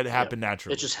it had happened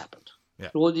naturally. It just happened. Yeah.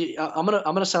 Well, I'm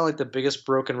gonna sound like the biggest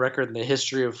broken record in the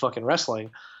history of fucking wrestling,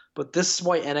 but this is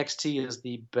why NXT is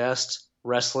the best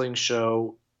wrestling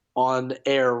show on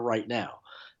air right now.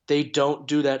 They don't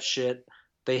do that shit.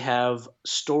 They have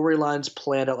storylines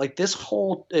planned out. Like this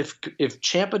whole, if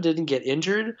Ciampa didn't get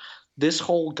injured, this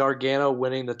whole Gargano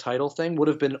winning the title thing would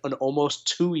have been an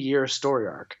almost 2-year story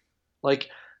arc. Like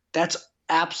that's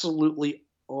absolutely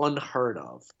unheard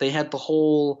of. They had the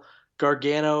whole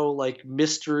Gargano like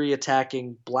mystery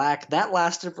attacking Black that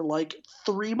lasted for like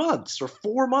 3 months or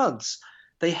 4 months.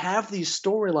 They have these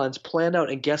storylines planned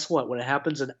out, and guess what? When it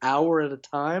happens an hour at a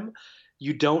time,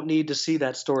 you don't need to see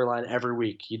that storyline every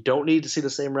week. You don't need to see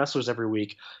the same wrestlers every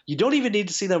week. You don't even need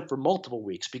to see them for multiple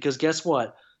weeks, because guess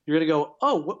what? You're going to go,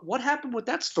 oh, what happened with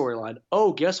that storyline?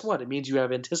 Oh, guess what? It means you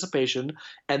have anticipation.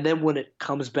 And then when it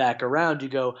comes back around, you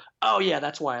go, oh, yeah,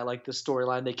 that's why I like this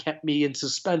storyline. They kept me in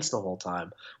suspense the whole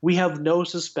time. We have no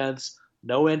suspense,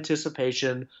 no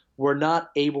anticipation. We're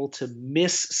not able to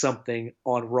miss something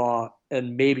on Raw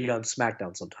and maybe on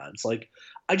SmackDown sometimes. Like,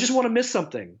 I just want to miss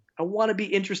something. I want to be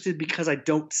interested because I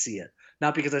don't see it,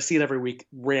 not because I see it every week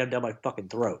rammed down my fucking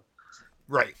throat.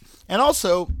 Right. And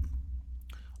also,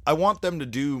 I want them to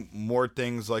do more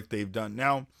things like they've done.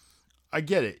 Now, I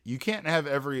get it. You can't have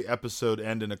every episode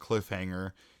end in a cliffhanger.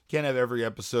 You can't have every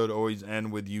episode always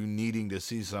end with you needing to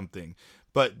see something.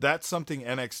 But that's something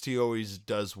NXT always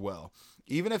does well.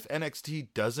 Even if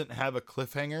NXT doesn't have a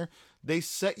cliffhanger, they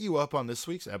set you up on this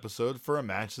week's episode for a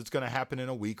match that's going to happen in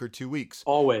a week or 2 weeks.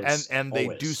 Always. And they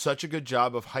do such a good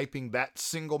job of hyping that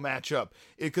single match up.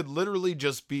 It could literally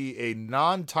just be a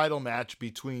non-title match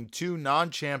between two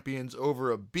non-champions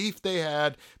over a beef they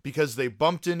had because they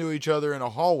bumped into each other in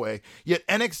a hallway. Yet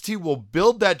NXT will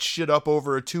build that shit up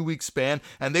over a 2-week span,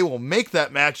 and they will make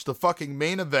that match the fucking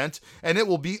main event, and it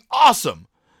will be awesome.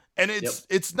 And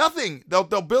it's nothing. They'll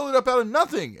build it up out of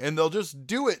nothing, and they'll just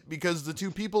do it because the two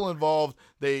people involved,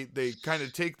 they kind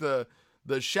of take the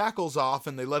shackles off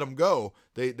and they let them go.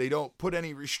 They don't put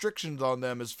any restrictions on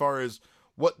them as far as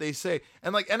what they say.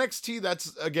 And like NXT,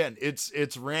 that's again,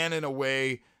 it's ran in a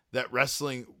way that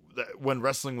when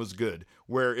wrestling was good,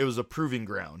 where it was a proving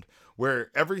ground,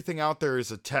 where everything out there is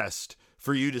a test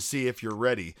for you to see if you're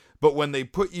ready. But when they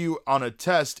put you on a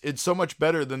test, it's so much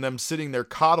better than them sitting there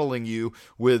coddling you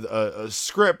with a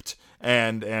script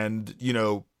and you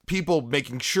know, people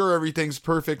making sure everything's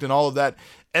perfect and all of that.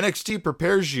 NXT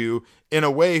prepares you in a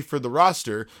way for the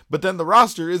roster, but then the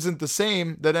roster isn't the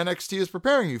same that NXT is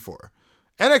preparing you for.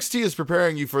 NXT is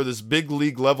preparing you for this big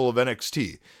league level of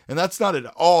NXT, and that's not at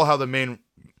all how the main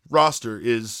roster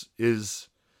is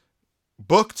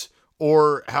booked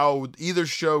or how either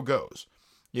show goes.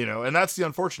 You know, and that's the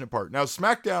unfortunate part. Now,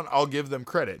 SmackDown, I'll give them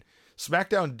credit.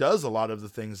 SmackDown does a lot of the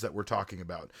things that we're talking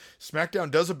about.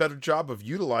 SmackDown does a better job of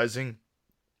utilizing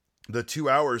the 2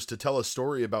 hours to tell a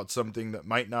story about something that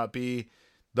might not be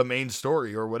the main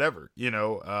story or whatever. You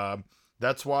know,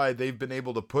 that's why they've been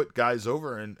able to put guys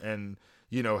over and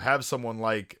you know, have someone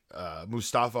like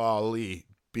Mustafa Ali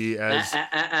be as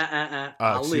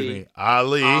Ali.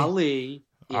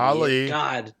 Yeah, Ali.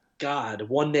 God,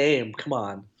 one name. Come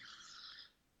on.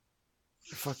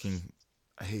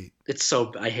 I hate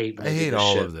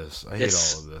all of this. I hate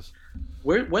all of this.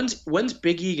 When's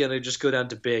Big E gonna just go down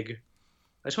to big?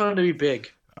 I just want him to be big.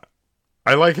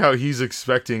 I like how he's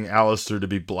expecting Alistair to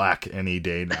be black any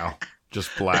day now. Just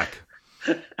black.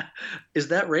 Is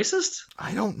that racist?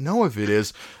 I don't know if it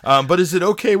is. But is it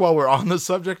okay while we're on the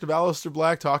subject of Alistair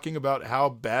Black talking about how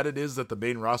bad it is that the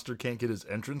main roster can't get his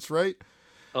entrance right?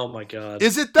 Oh my God.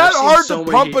 Is it that hard to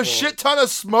pump a shit ton of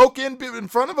smoke in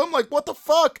front of him? Like, what the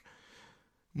fuck?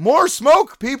 More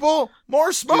smoke, people!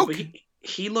 More smoke! Dude,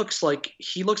 he looks like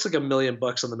 $1 million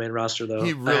on the main roster, though.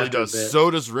 He really does.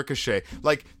 So does Ricochet.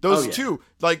 Like, those two,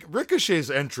 like, Ricochet's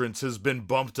entrance has been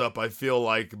bumped up, I feel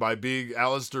like, by being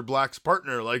Aleister Black's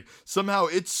partner. Like, somehow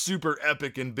it's super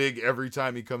epic and big every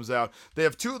time he comes out. They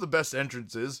have two of the best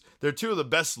entrances. They're two of the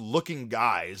best looking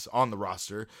guys on the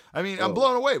roster. I mean, I'm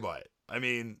blown away by it. I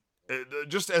mean,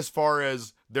 just as far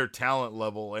as their talent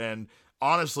level and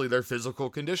honestly their physical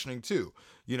conditioning too.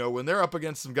 You know, when they're up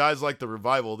against some guys like the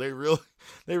Revival, they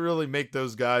really make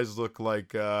those guys look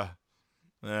like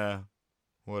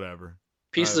whatever.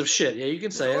 Pieces of shit. Yeah, you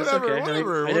can say whatever, it. It's okay.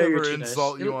 Whatever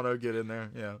insult you want to get in there.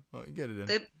 Yeah, get it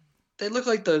in. They look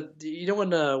like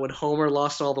when Homer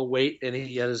lost all the weight and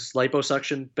he had his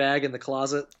liposuction bag in the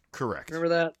closet. Correct.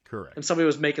 Remember that? Correct. And somebody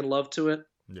was making love to it.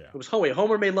 Yeah. It was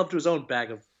Homer made love to his own bag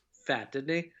of fat,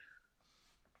 didn't he?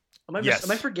 Am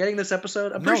I forgetting this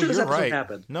episode? I'm pretty sure this episode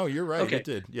happened. No, you're right. Okay. It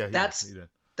did. Yeah,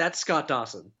 that's Scott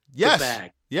Dawson. Yes. The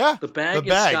bag. Yeah. The bag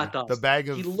is Scott Dawson. The bag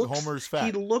of Homer's fat.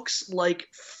 He looks like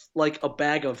a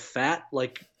bag of fat,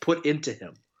 like put into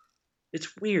him.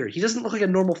 It's weird. He doesn't look like a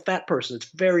normal fat person.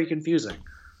 It's very confusing.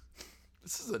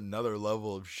 This is another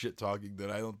level of shit talking that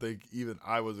I don't think even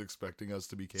I was expecting us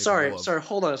to be capable Sorry, of.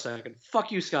 hold on a second.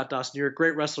 Fuck you, Scott Dawson. You're a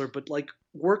great wrestler, but like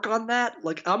work on that.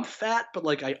 Like I'm fat, but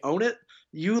like I own it.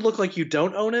 You look like you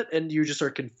don't own it, and you just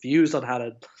are confused on how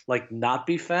to like not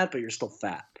be fat, but you're still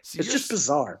fat. See, it's just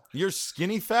bizarre. You're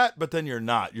skinny fat, but then you're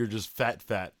not. You're just fat,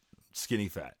 skinny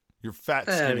fat. You're fat,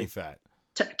 skinny fat.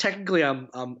 Technically, I'm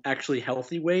actually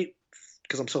healthy weight.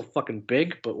 Because I'm so fucking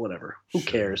big, but whatever. Who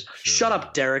cares? Sure. Shut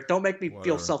up, Derek. Don't make me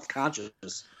feel self-conscious.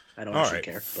 I don't actually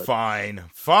care. But...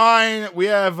 Fine. We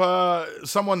have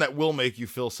someone that will make you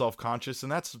feel self-conscious, and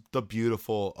that's the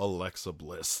beautiful Alexa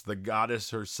Bliss, the goddess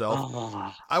herself.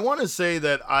 Oh. I want to say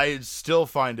that I still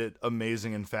find it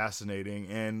amazing and fascinating,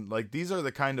 and like these are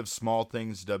the kind of small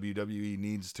things WWE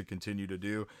needs to continue to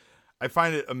do. I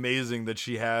find it amazing that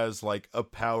she has like a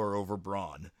power over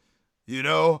Braun. You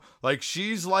know, like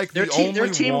she's like the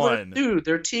only one. Dude,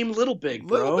 they're Team Little Big,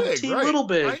 bro. Little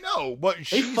Big. I know, but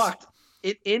they fucked.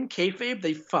 In kayfabe,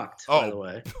 they fucked. By the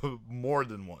way, more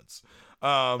than once.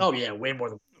 Oh yeah, way more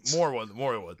than once. More than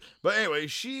one. But anyway,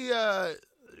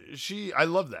 I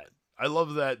love that. I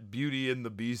love that Beauty and the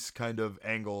Beast kind of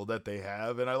angle that they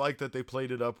have, and I like that they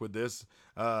played it up with this.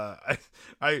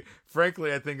 I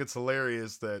frankly, I think it's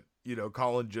hilarious that, you know,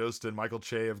 Colin Jost and Michael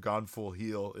Che have gone full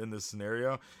heel in this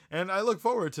scenario, and I look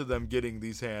forward to them getting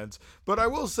these hands. But I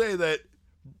will say that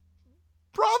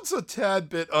Braun's a tad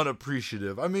bit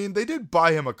unappreciative. I mean, they did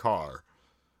buy him a car.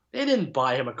 They didn't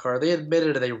buy him a car. They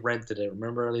admitted they rented it.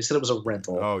 Remember? They said it was a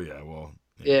rental. Oh yeah, well.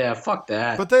 Yeah, fuck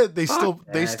that. But they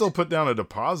still put down a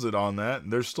deposit on that,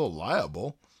 and they're still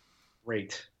liable.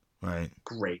 Great. Right.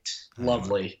 Great.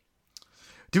 Lovely.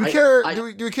 Do we care? Do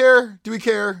we care? Do we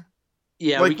care?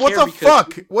 Yeah. Like, we what care the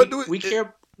fuck? What do we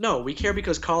care? No, we care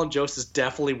because Colin Jost is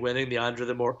definitely winning the Under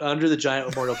the Giant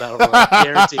Memorial Battle Royal.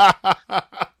 Guaranteed.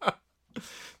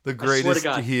 The greatest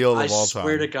heel of all time. I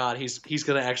swear to God, he's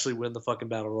gonna actually win the fucking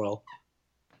Battle Royal.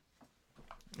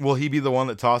 Will he be the one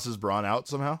that tosses Braun out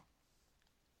somehow?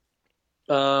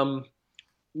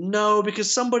 No,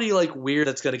 because somebody like weird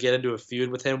that's gonna get into a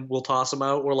feud with him will toss him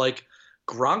out, or like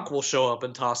Gronk will show up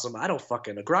and toss him. I don't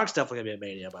fucking know. Gronk's definitely gonna be a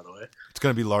Mania, by the way. It's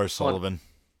gonna be Lars Sullivan.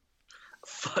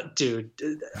 Dude,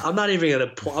 I'm not even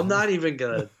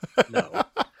gonna. No,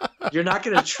 you're not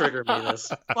gonna trigger me.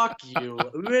 This. Fuck you.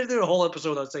 We made it through a whole episode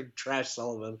without saying Trash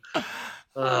Sullivan.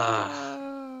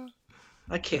 I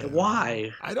can't.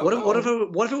 Why? I don't know.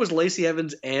 What if it was Lacey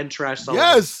Evans and Trash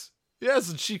Sullivan?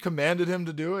 Yes, and she commanded him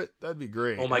to do it. That'd be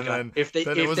great. Oh my God! If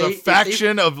it was a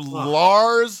faction of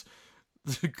Lars,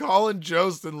 Colin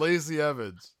Jost, and Lacey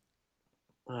Evans.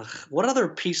 What other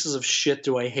pieces of shit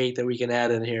do I hate that we can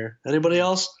add in here? Anybody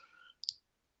else?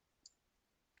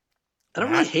 I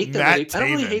don't really hate that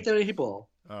many people.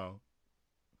 Oh.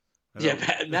 Yeah,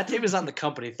 Matt Taven's not in the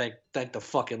company. Thank the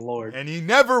fucking Lord. And he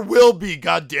never will be.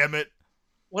 God damn it.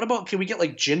 What about, can we get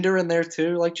like Jinder in there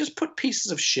too? Like, just put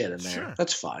pieces of shit in there. Sure.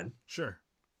 That's fine. Sure.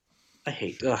 I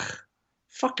hate.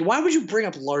 Fuck. Why would you bring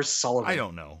up Lars Sullivan? I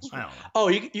don't know. Oh,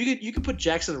 you could put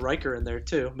Jackson Riker in there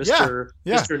too,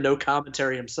 Mr. No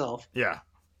Commentary himself. Yeah.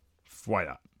 Why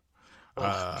not? Oh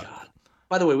God.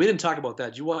 By the way, we didn't talk about that.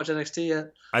 Did you watch NXT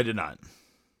yet? I did not.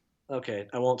 Okay,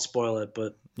 I won't spoil it,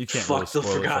 but you can't fuck really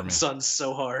the Forgotten Sons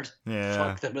so hard.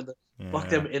 Yeah. Fuck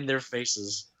them in their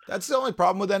faces. That's the only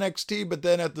problem with NXT, but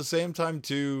then at the same time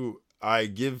too, I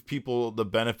give people the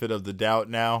benefit of the doubt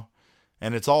now,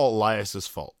 and it's all Elias's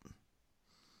fault.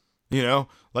 You know,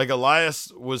 like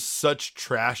Elias was such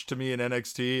trash to me in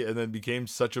NXT and then became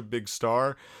such a big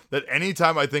star that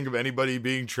anytime I think of anybody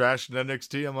being trashed in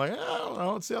NXT, I'm like, I don't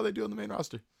know, let's see how they do on the main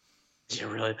roster. Yeah,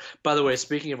 really. By the way,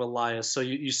 speaking of Elias, so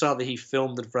you saw that he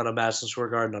filmed in front of Madison Square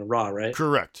Garden on Raw, right?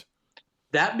 Correct.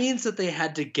 That means that they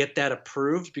had to get that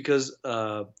approved because,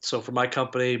 so for my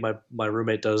company, my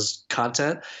roommate does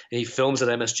content and he films at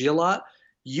MSG a lot.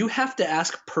 You have to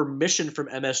ask permission from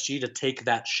MSG to take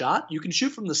that shot. You can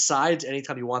shoot from the sides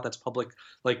anytime you want. That's public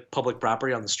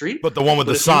property on the street. But the one with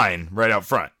the sign right out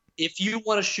front. If you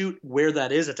want to shoot where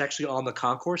that is, it's actually on the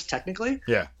concourse technically.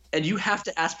 Yeah. And you have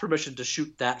to ask permission to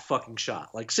shoot that fucking shot.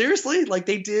 Like, seriously? Like,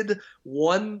 they did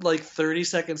one,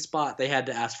 30-second spot. They had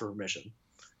to ask for permission.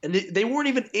 And they weren't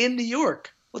even in New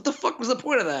York. What the fuck was the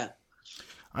point of that?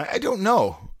 I don't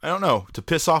know. To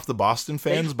piss off the Boston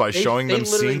fans by showing them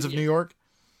scenes of New York?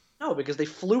 No, because they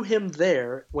flew him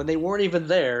there when they weren't even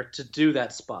there to do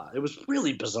that spot. It was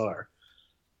really bizarre.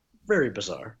 Very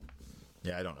bizarre.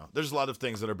 Yeah, I don't know. There's a lot of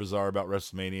things that are bizarre about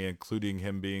WrestleMania, including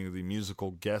him being the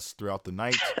musical guest throughout the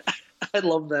night. I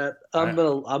love that. I'm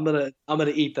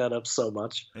gonna eat that up so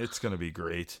much. It's gonna be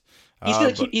great.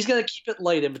 He's gonna keep it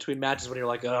light in between matches when you're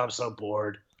like, oh, I'm so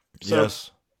bored. So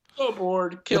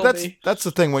bored. Kill me. That's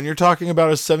the thing. When you're talking about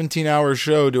a 17-hour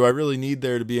show, do I really need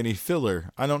there to be any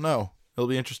filler? I don't know. It'll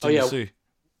be interesting to see.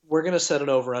 We're gonna set an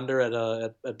over/under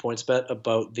at PointsBet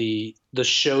about the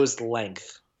show's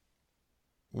length.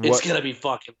 It's gonna be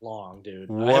fucking long, dude.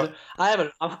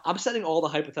 I'm setting all the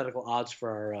hypothetical odds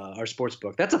for our sports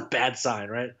book. That's a bad sign,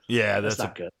 right? Yeah, that's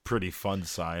not good. Pretty fun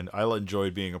sign. I'll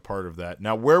enjoy being a part of that.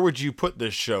 Now, where would you put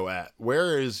this show at?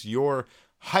 Where is your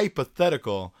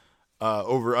hypothetical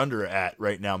over/under at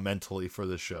right now mentally for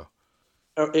this show?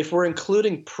 If we're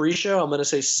including pre-show, I'm gonna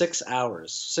say 6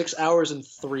 hours. 6 hours and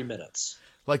 3 minutes.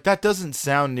 Like, that doesn't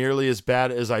sound nearly as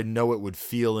bad as I know it would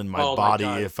feel in my body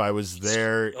if I was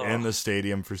there in the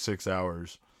stadium for 6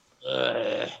 hours.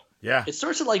 Yeah. It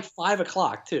starts at 5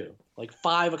 o'clock, too.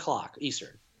 5 o'clock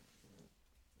Eastern.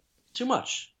 Too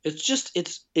much.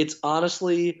 It's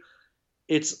honestly,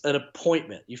 it's an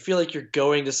appointment. You feel like you're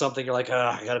going to something. You're like,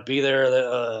 I got to be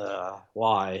there.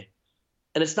 Why?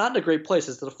 And it's not in a great place.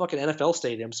 It's at a fucking NFL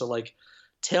stadium. So,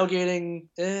 Tailgating,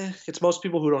 it's most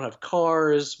people who don't have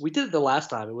cars. We did it the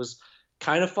last time. It was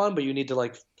kind of fun, but you need to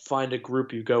like find a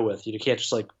group you go with. You can't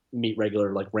just like meet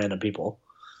regular like random people.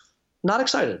 Not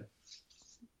excited.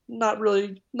 Not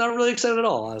really excited at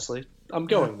all, honestly. I'm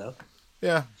going though.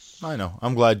 Yeah, I know.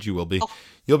 I'm glad you will be.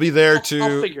 You'll be there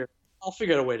I'll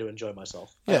figure out a way to enjoy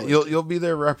myself. Yeah, you'll be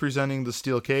there representing the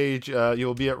Steel Cage.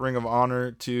 You'll be at Ring of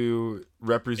Honor to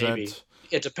represent. Maybe.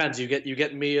 It depends. You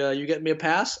get me a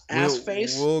pass,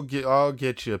 face. I'll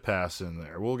get you a pass in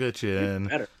there. We'll get you in.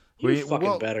 Better.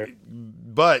 Better.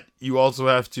 But you also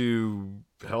have to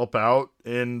help out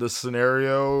in the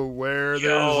scenario where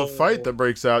there's a fight that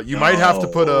breaks out. You might have to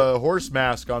put a horse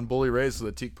mask on Bully Ray so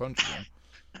that Teak punches him.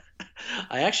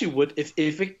 I actually would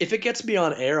if it gets me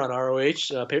on air on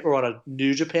ROH paper on a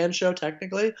New Japan show.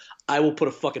 Technically, I will put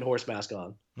a fucking horse mask on.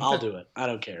 Okay. I'll do it. I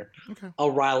don't care. Okay.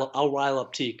 I'll rile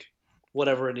up Teak.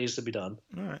 Whatever it needs to be done.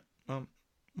 All right.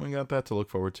 We got that to look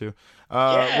forward to.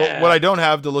 What I don't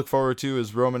have to look forward to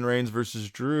is Roman Reigns versus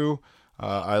Drew.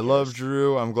 I love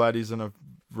Drew. I'm glad he's in a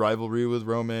rivalry with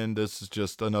Roman. This is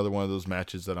just another one of those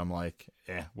matches that I'm like,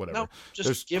 whatever. No,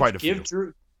 just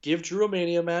give Drew a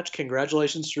Mania match.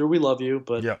 Congratulations, Drew. We love you,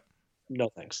 but no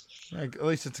thanks. At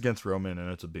least it's against Roman, and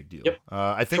it's a big deal. Yep.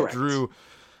 I think Correct. Drew.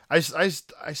 I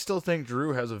still think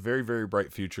Drew has a very, very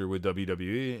bright future with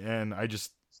WWE, and I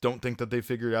just don't think that they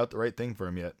figured out the right thing for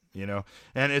him yet,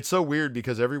 And it's so weird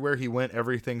because everywhere he went,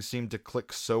 everything seemed to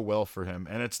click so well for him.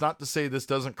 And it's not to say this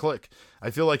doesn't click.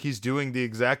 I feel like he's doing the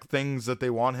exact things that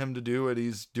they want him to do, and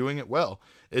he's doing it well.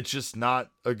 It's just not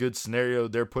a good scenario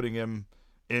they're putting him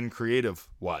in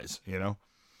creative-wise,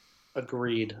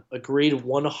 Agreed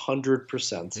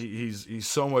 100%. He's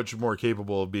so much more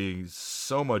capable of being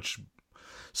so much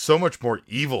more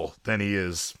evil than he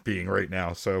is being right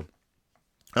now, so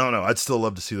I don't know. I'd still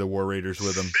love to see the War Raiders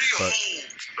with him.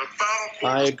 But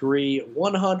I agree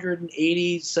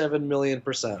 187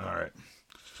 million%. All right.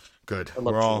 Good.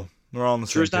 We're all on the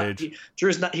same page.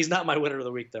 He's not my winner of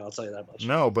the week, though. I'll tell you that much.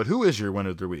 No, but who is your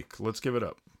winner of the week? Let's give it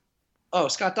up. Oh,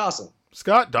 Scott Dawson.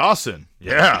 Scott Dawson.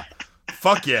 Yeah.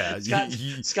 Fuck yeah. Scott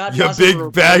you Dawson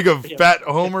big bag of fat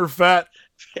Homer fat.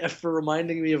 For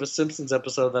reminding me of a Simpsons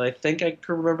episode that I think I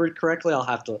remembered correctly. I'll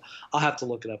have to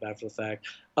look it up after the fact.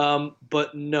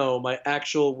 But no, my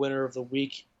actual winner of the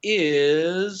week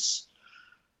is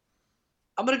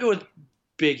I'm gonna go with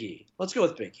Big E. Let's go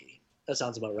with Big E. That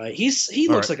sounds about right. He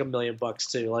looks like $1 million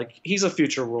too. Like he's a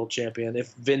future world champion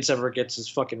if Vince ever gets his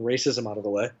fucking racism out of the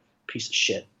way. Piece of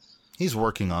shit. He's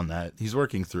working on that. He's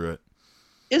working through it.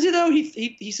 Is he though?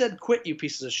 He said quit, you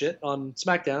pieces of shit, on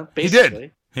SmackDown.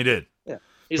 Basically. He did. Yeah.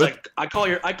 He's like, I call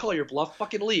your bluff.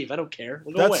 Fucking leave. I don't care.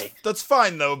 We'll go away. That's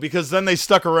fine though, because then they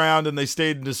stuck around and they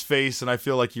stayed in his face, and I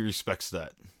feel like he respects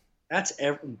that. That's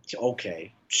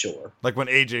okay. Sure. Like when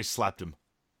AJ slapped him.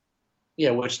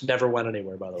 Yeah, which never went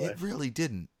anywhere, by the way. It really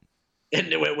didn't.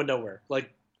 It went nowhere.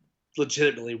 Like,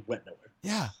 legitimately went nowhere.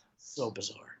 Yeah. So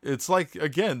bizarre. It's like,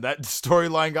 again, that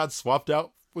storyline got swapped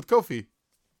out with Kofi.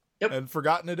 Yep. And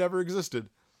forgotten it ever existed.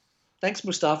 Thanks,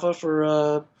 Mustafa,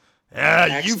 for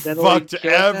yeah, you fucked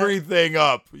everything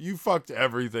up. You fucked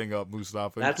everything up,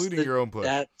 Mustafa, including your own push.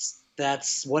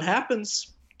 That's what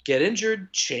happens. Get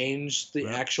injured, change the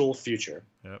actual future.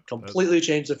 Yep, completely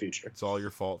change the future. It's all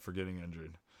your fault for getting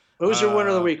injured. Who's your winner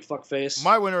of the week, fuckface?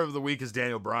 My winner of the week is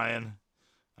Daniel Bryan.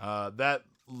 That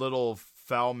little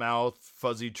foul-mouthed,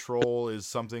 fuzzy troll is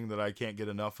something that I can't get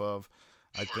enough of.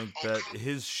 I think that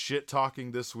his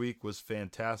shit-talking this week was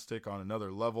fantastic on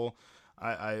another level.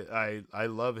 I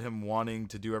love him wanting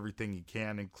to do everything he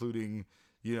can, including,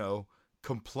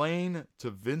 complain to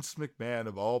Vince McMahon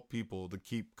of all people to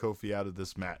keep Kofi out of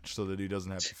this match so that he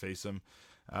doesn't have to face him.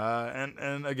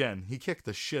 And again, he kicked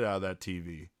the shit out of that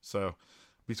TV. So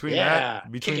between that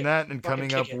and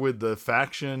coming up with the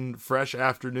faction Fresh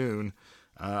Afternoon,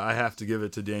 I have to give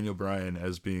it to Daniel Bryan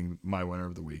as being my winner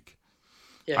of the week.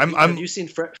 Yeah, have you seen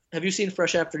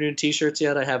Fresh Afternoon T-shirts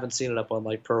yet? I haven't seen it up on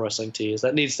like Pro Wrestling Tees.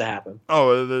 That needs to happen.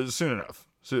 Oh, soon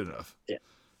enough. Yeah,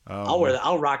 I'll wear that.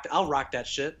 I'll rock that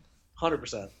shit.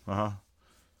 100%.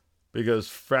 Because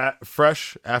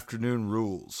Fresh Afternoon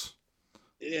rules.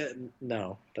 Yeah,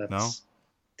 no, no,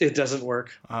 it doesn't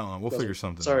work. I don't know. We'll figure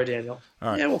something. Sorry, out. Daniel. All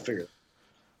right. Yeah, we'll figure it.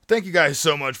 Thank you guys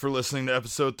so much for listening to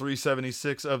episode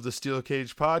 376 of the Steel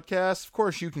Cage Podcast. Of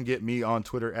course, you can get me on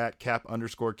Twitter at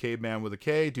 @cap_caveman with a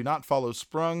K. Do not follow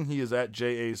Sprung. He is at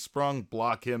JA Sprung.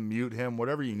 Block him, mute him,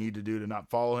 whatever you need to do to not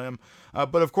follow him.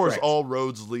 But of course, all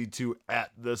roads lead to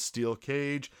 @the Steel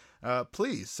Cage.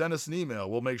 please send us an email.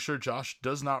 We'll make sure Josh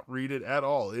does not read it at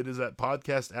all. It is at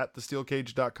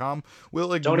podcast@thesteelcage.com.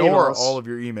 We'll ignore all of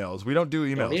your emails. We don't do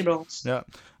emails. Don't emails. Yeah.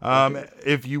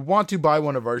 If you want to buy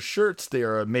one of our shirts, they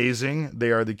are amazing.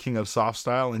 They are the king of soft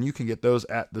style, and you can get those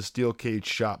at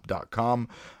thesteelcageshop.com.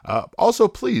 Also,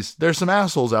 please, there's some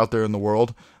assholes out there in the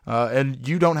world, and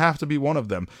you don't have to be one of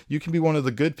them. You can be one of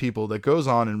the good people that goes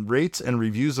on and rates and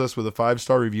reviews us with a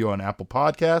 5-star review on Apple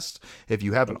Podcasts. If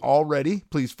you haven't already,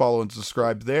 please follow and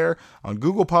subscribe there on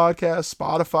Google Podcasts,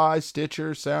 Spotify,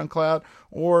 Stitcher, SoundCloud,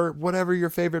 or whatever your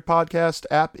favorite podcast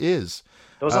app is.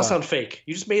 Those all sound fake.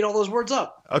 You just made all those words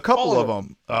up. A couple of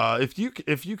them. If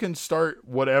you can start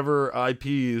whatever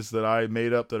IPs that I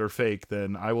made up that are fake,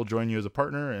 then I will join you as a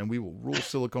partner, and we will rule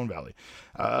Silicon Valley.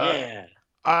 Yeah.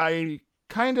 I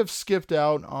kind of skipped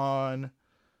out on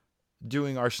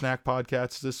doing our snack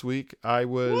podcasts this week.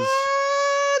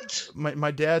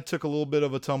 My dad took a little bit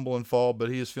of a tumble and fall,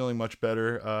 but he is feeling much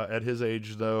better. At his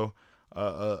age, though,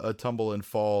 a tumble and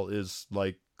fall is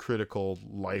like critical,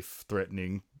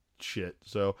 life-threatening shit.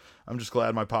 So I'm just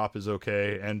glad my pop is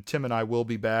okay, and Tim and I will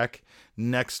be back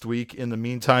next week. In the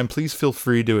meantime, please feel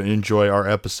free to enjoy our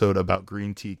episode about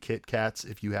green tea Kit Kats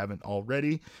if you haven't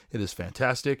already. It is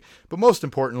fantastic. But most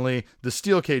importantly, the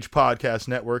Steel Cage Podcast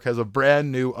Network has a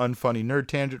brand new unfunny nerd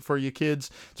tangent for you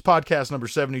kids. It's podcast number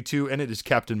 72, and it is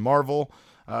Captain Marvel.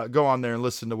 Go on there and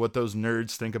listen to what those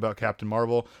nerds think about Captain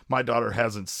Marvel. My daughter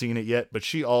hasn't seen it yet, but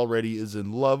she already is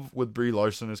in love with Brie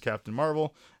Larson as Captain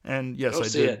Marvel. And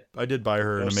yes, I did buy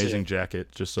her an amazing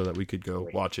jacket just so that we could go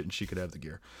watch it and she could have the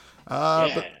gear.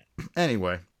 But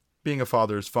anyway, being a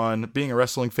father is fun. Being a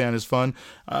wrestling fan is fun.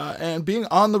 And being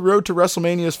on the road to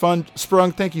WrestleMania is fun.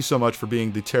 Sprung, thank you so much for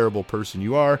being the terrible person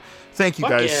you are. Thank you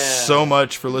guys so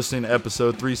much for listening to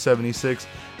episode 376.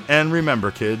 And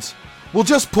remember, kids, we'll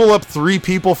just pull up 3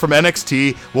 people from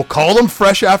NXT, we'll call them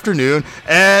Fresh Afternoon,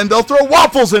 and they'll throw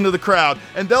waffles into the crowd,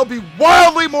 and they'll be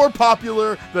wildly more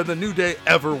popular than the New Day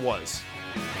ever was.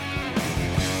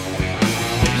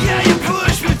 Yeah, you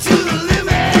push me to the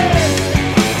limit,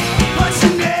 but you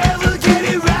never get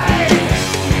it right.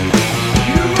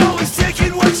 You're always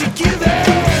taking what you're given.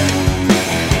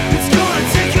 It's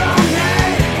gonna take all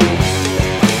night.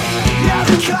 Yeah,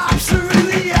 the cops are in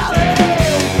the alley.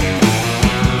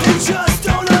 Just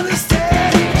don't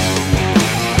understand.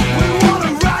 We want a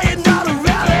riot, not a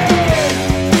rally.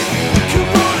 Come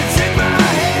on and take my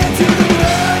hand to the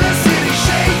Murder City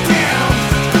Shakedown.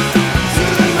 To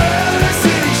the Murder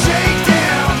City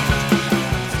Shakedown.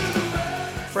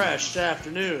 Fresh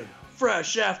afternoon.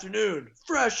 Fresh afternoon.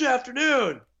 Fresh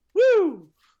afternoon. Woo!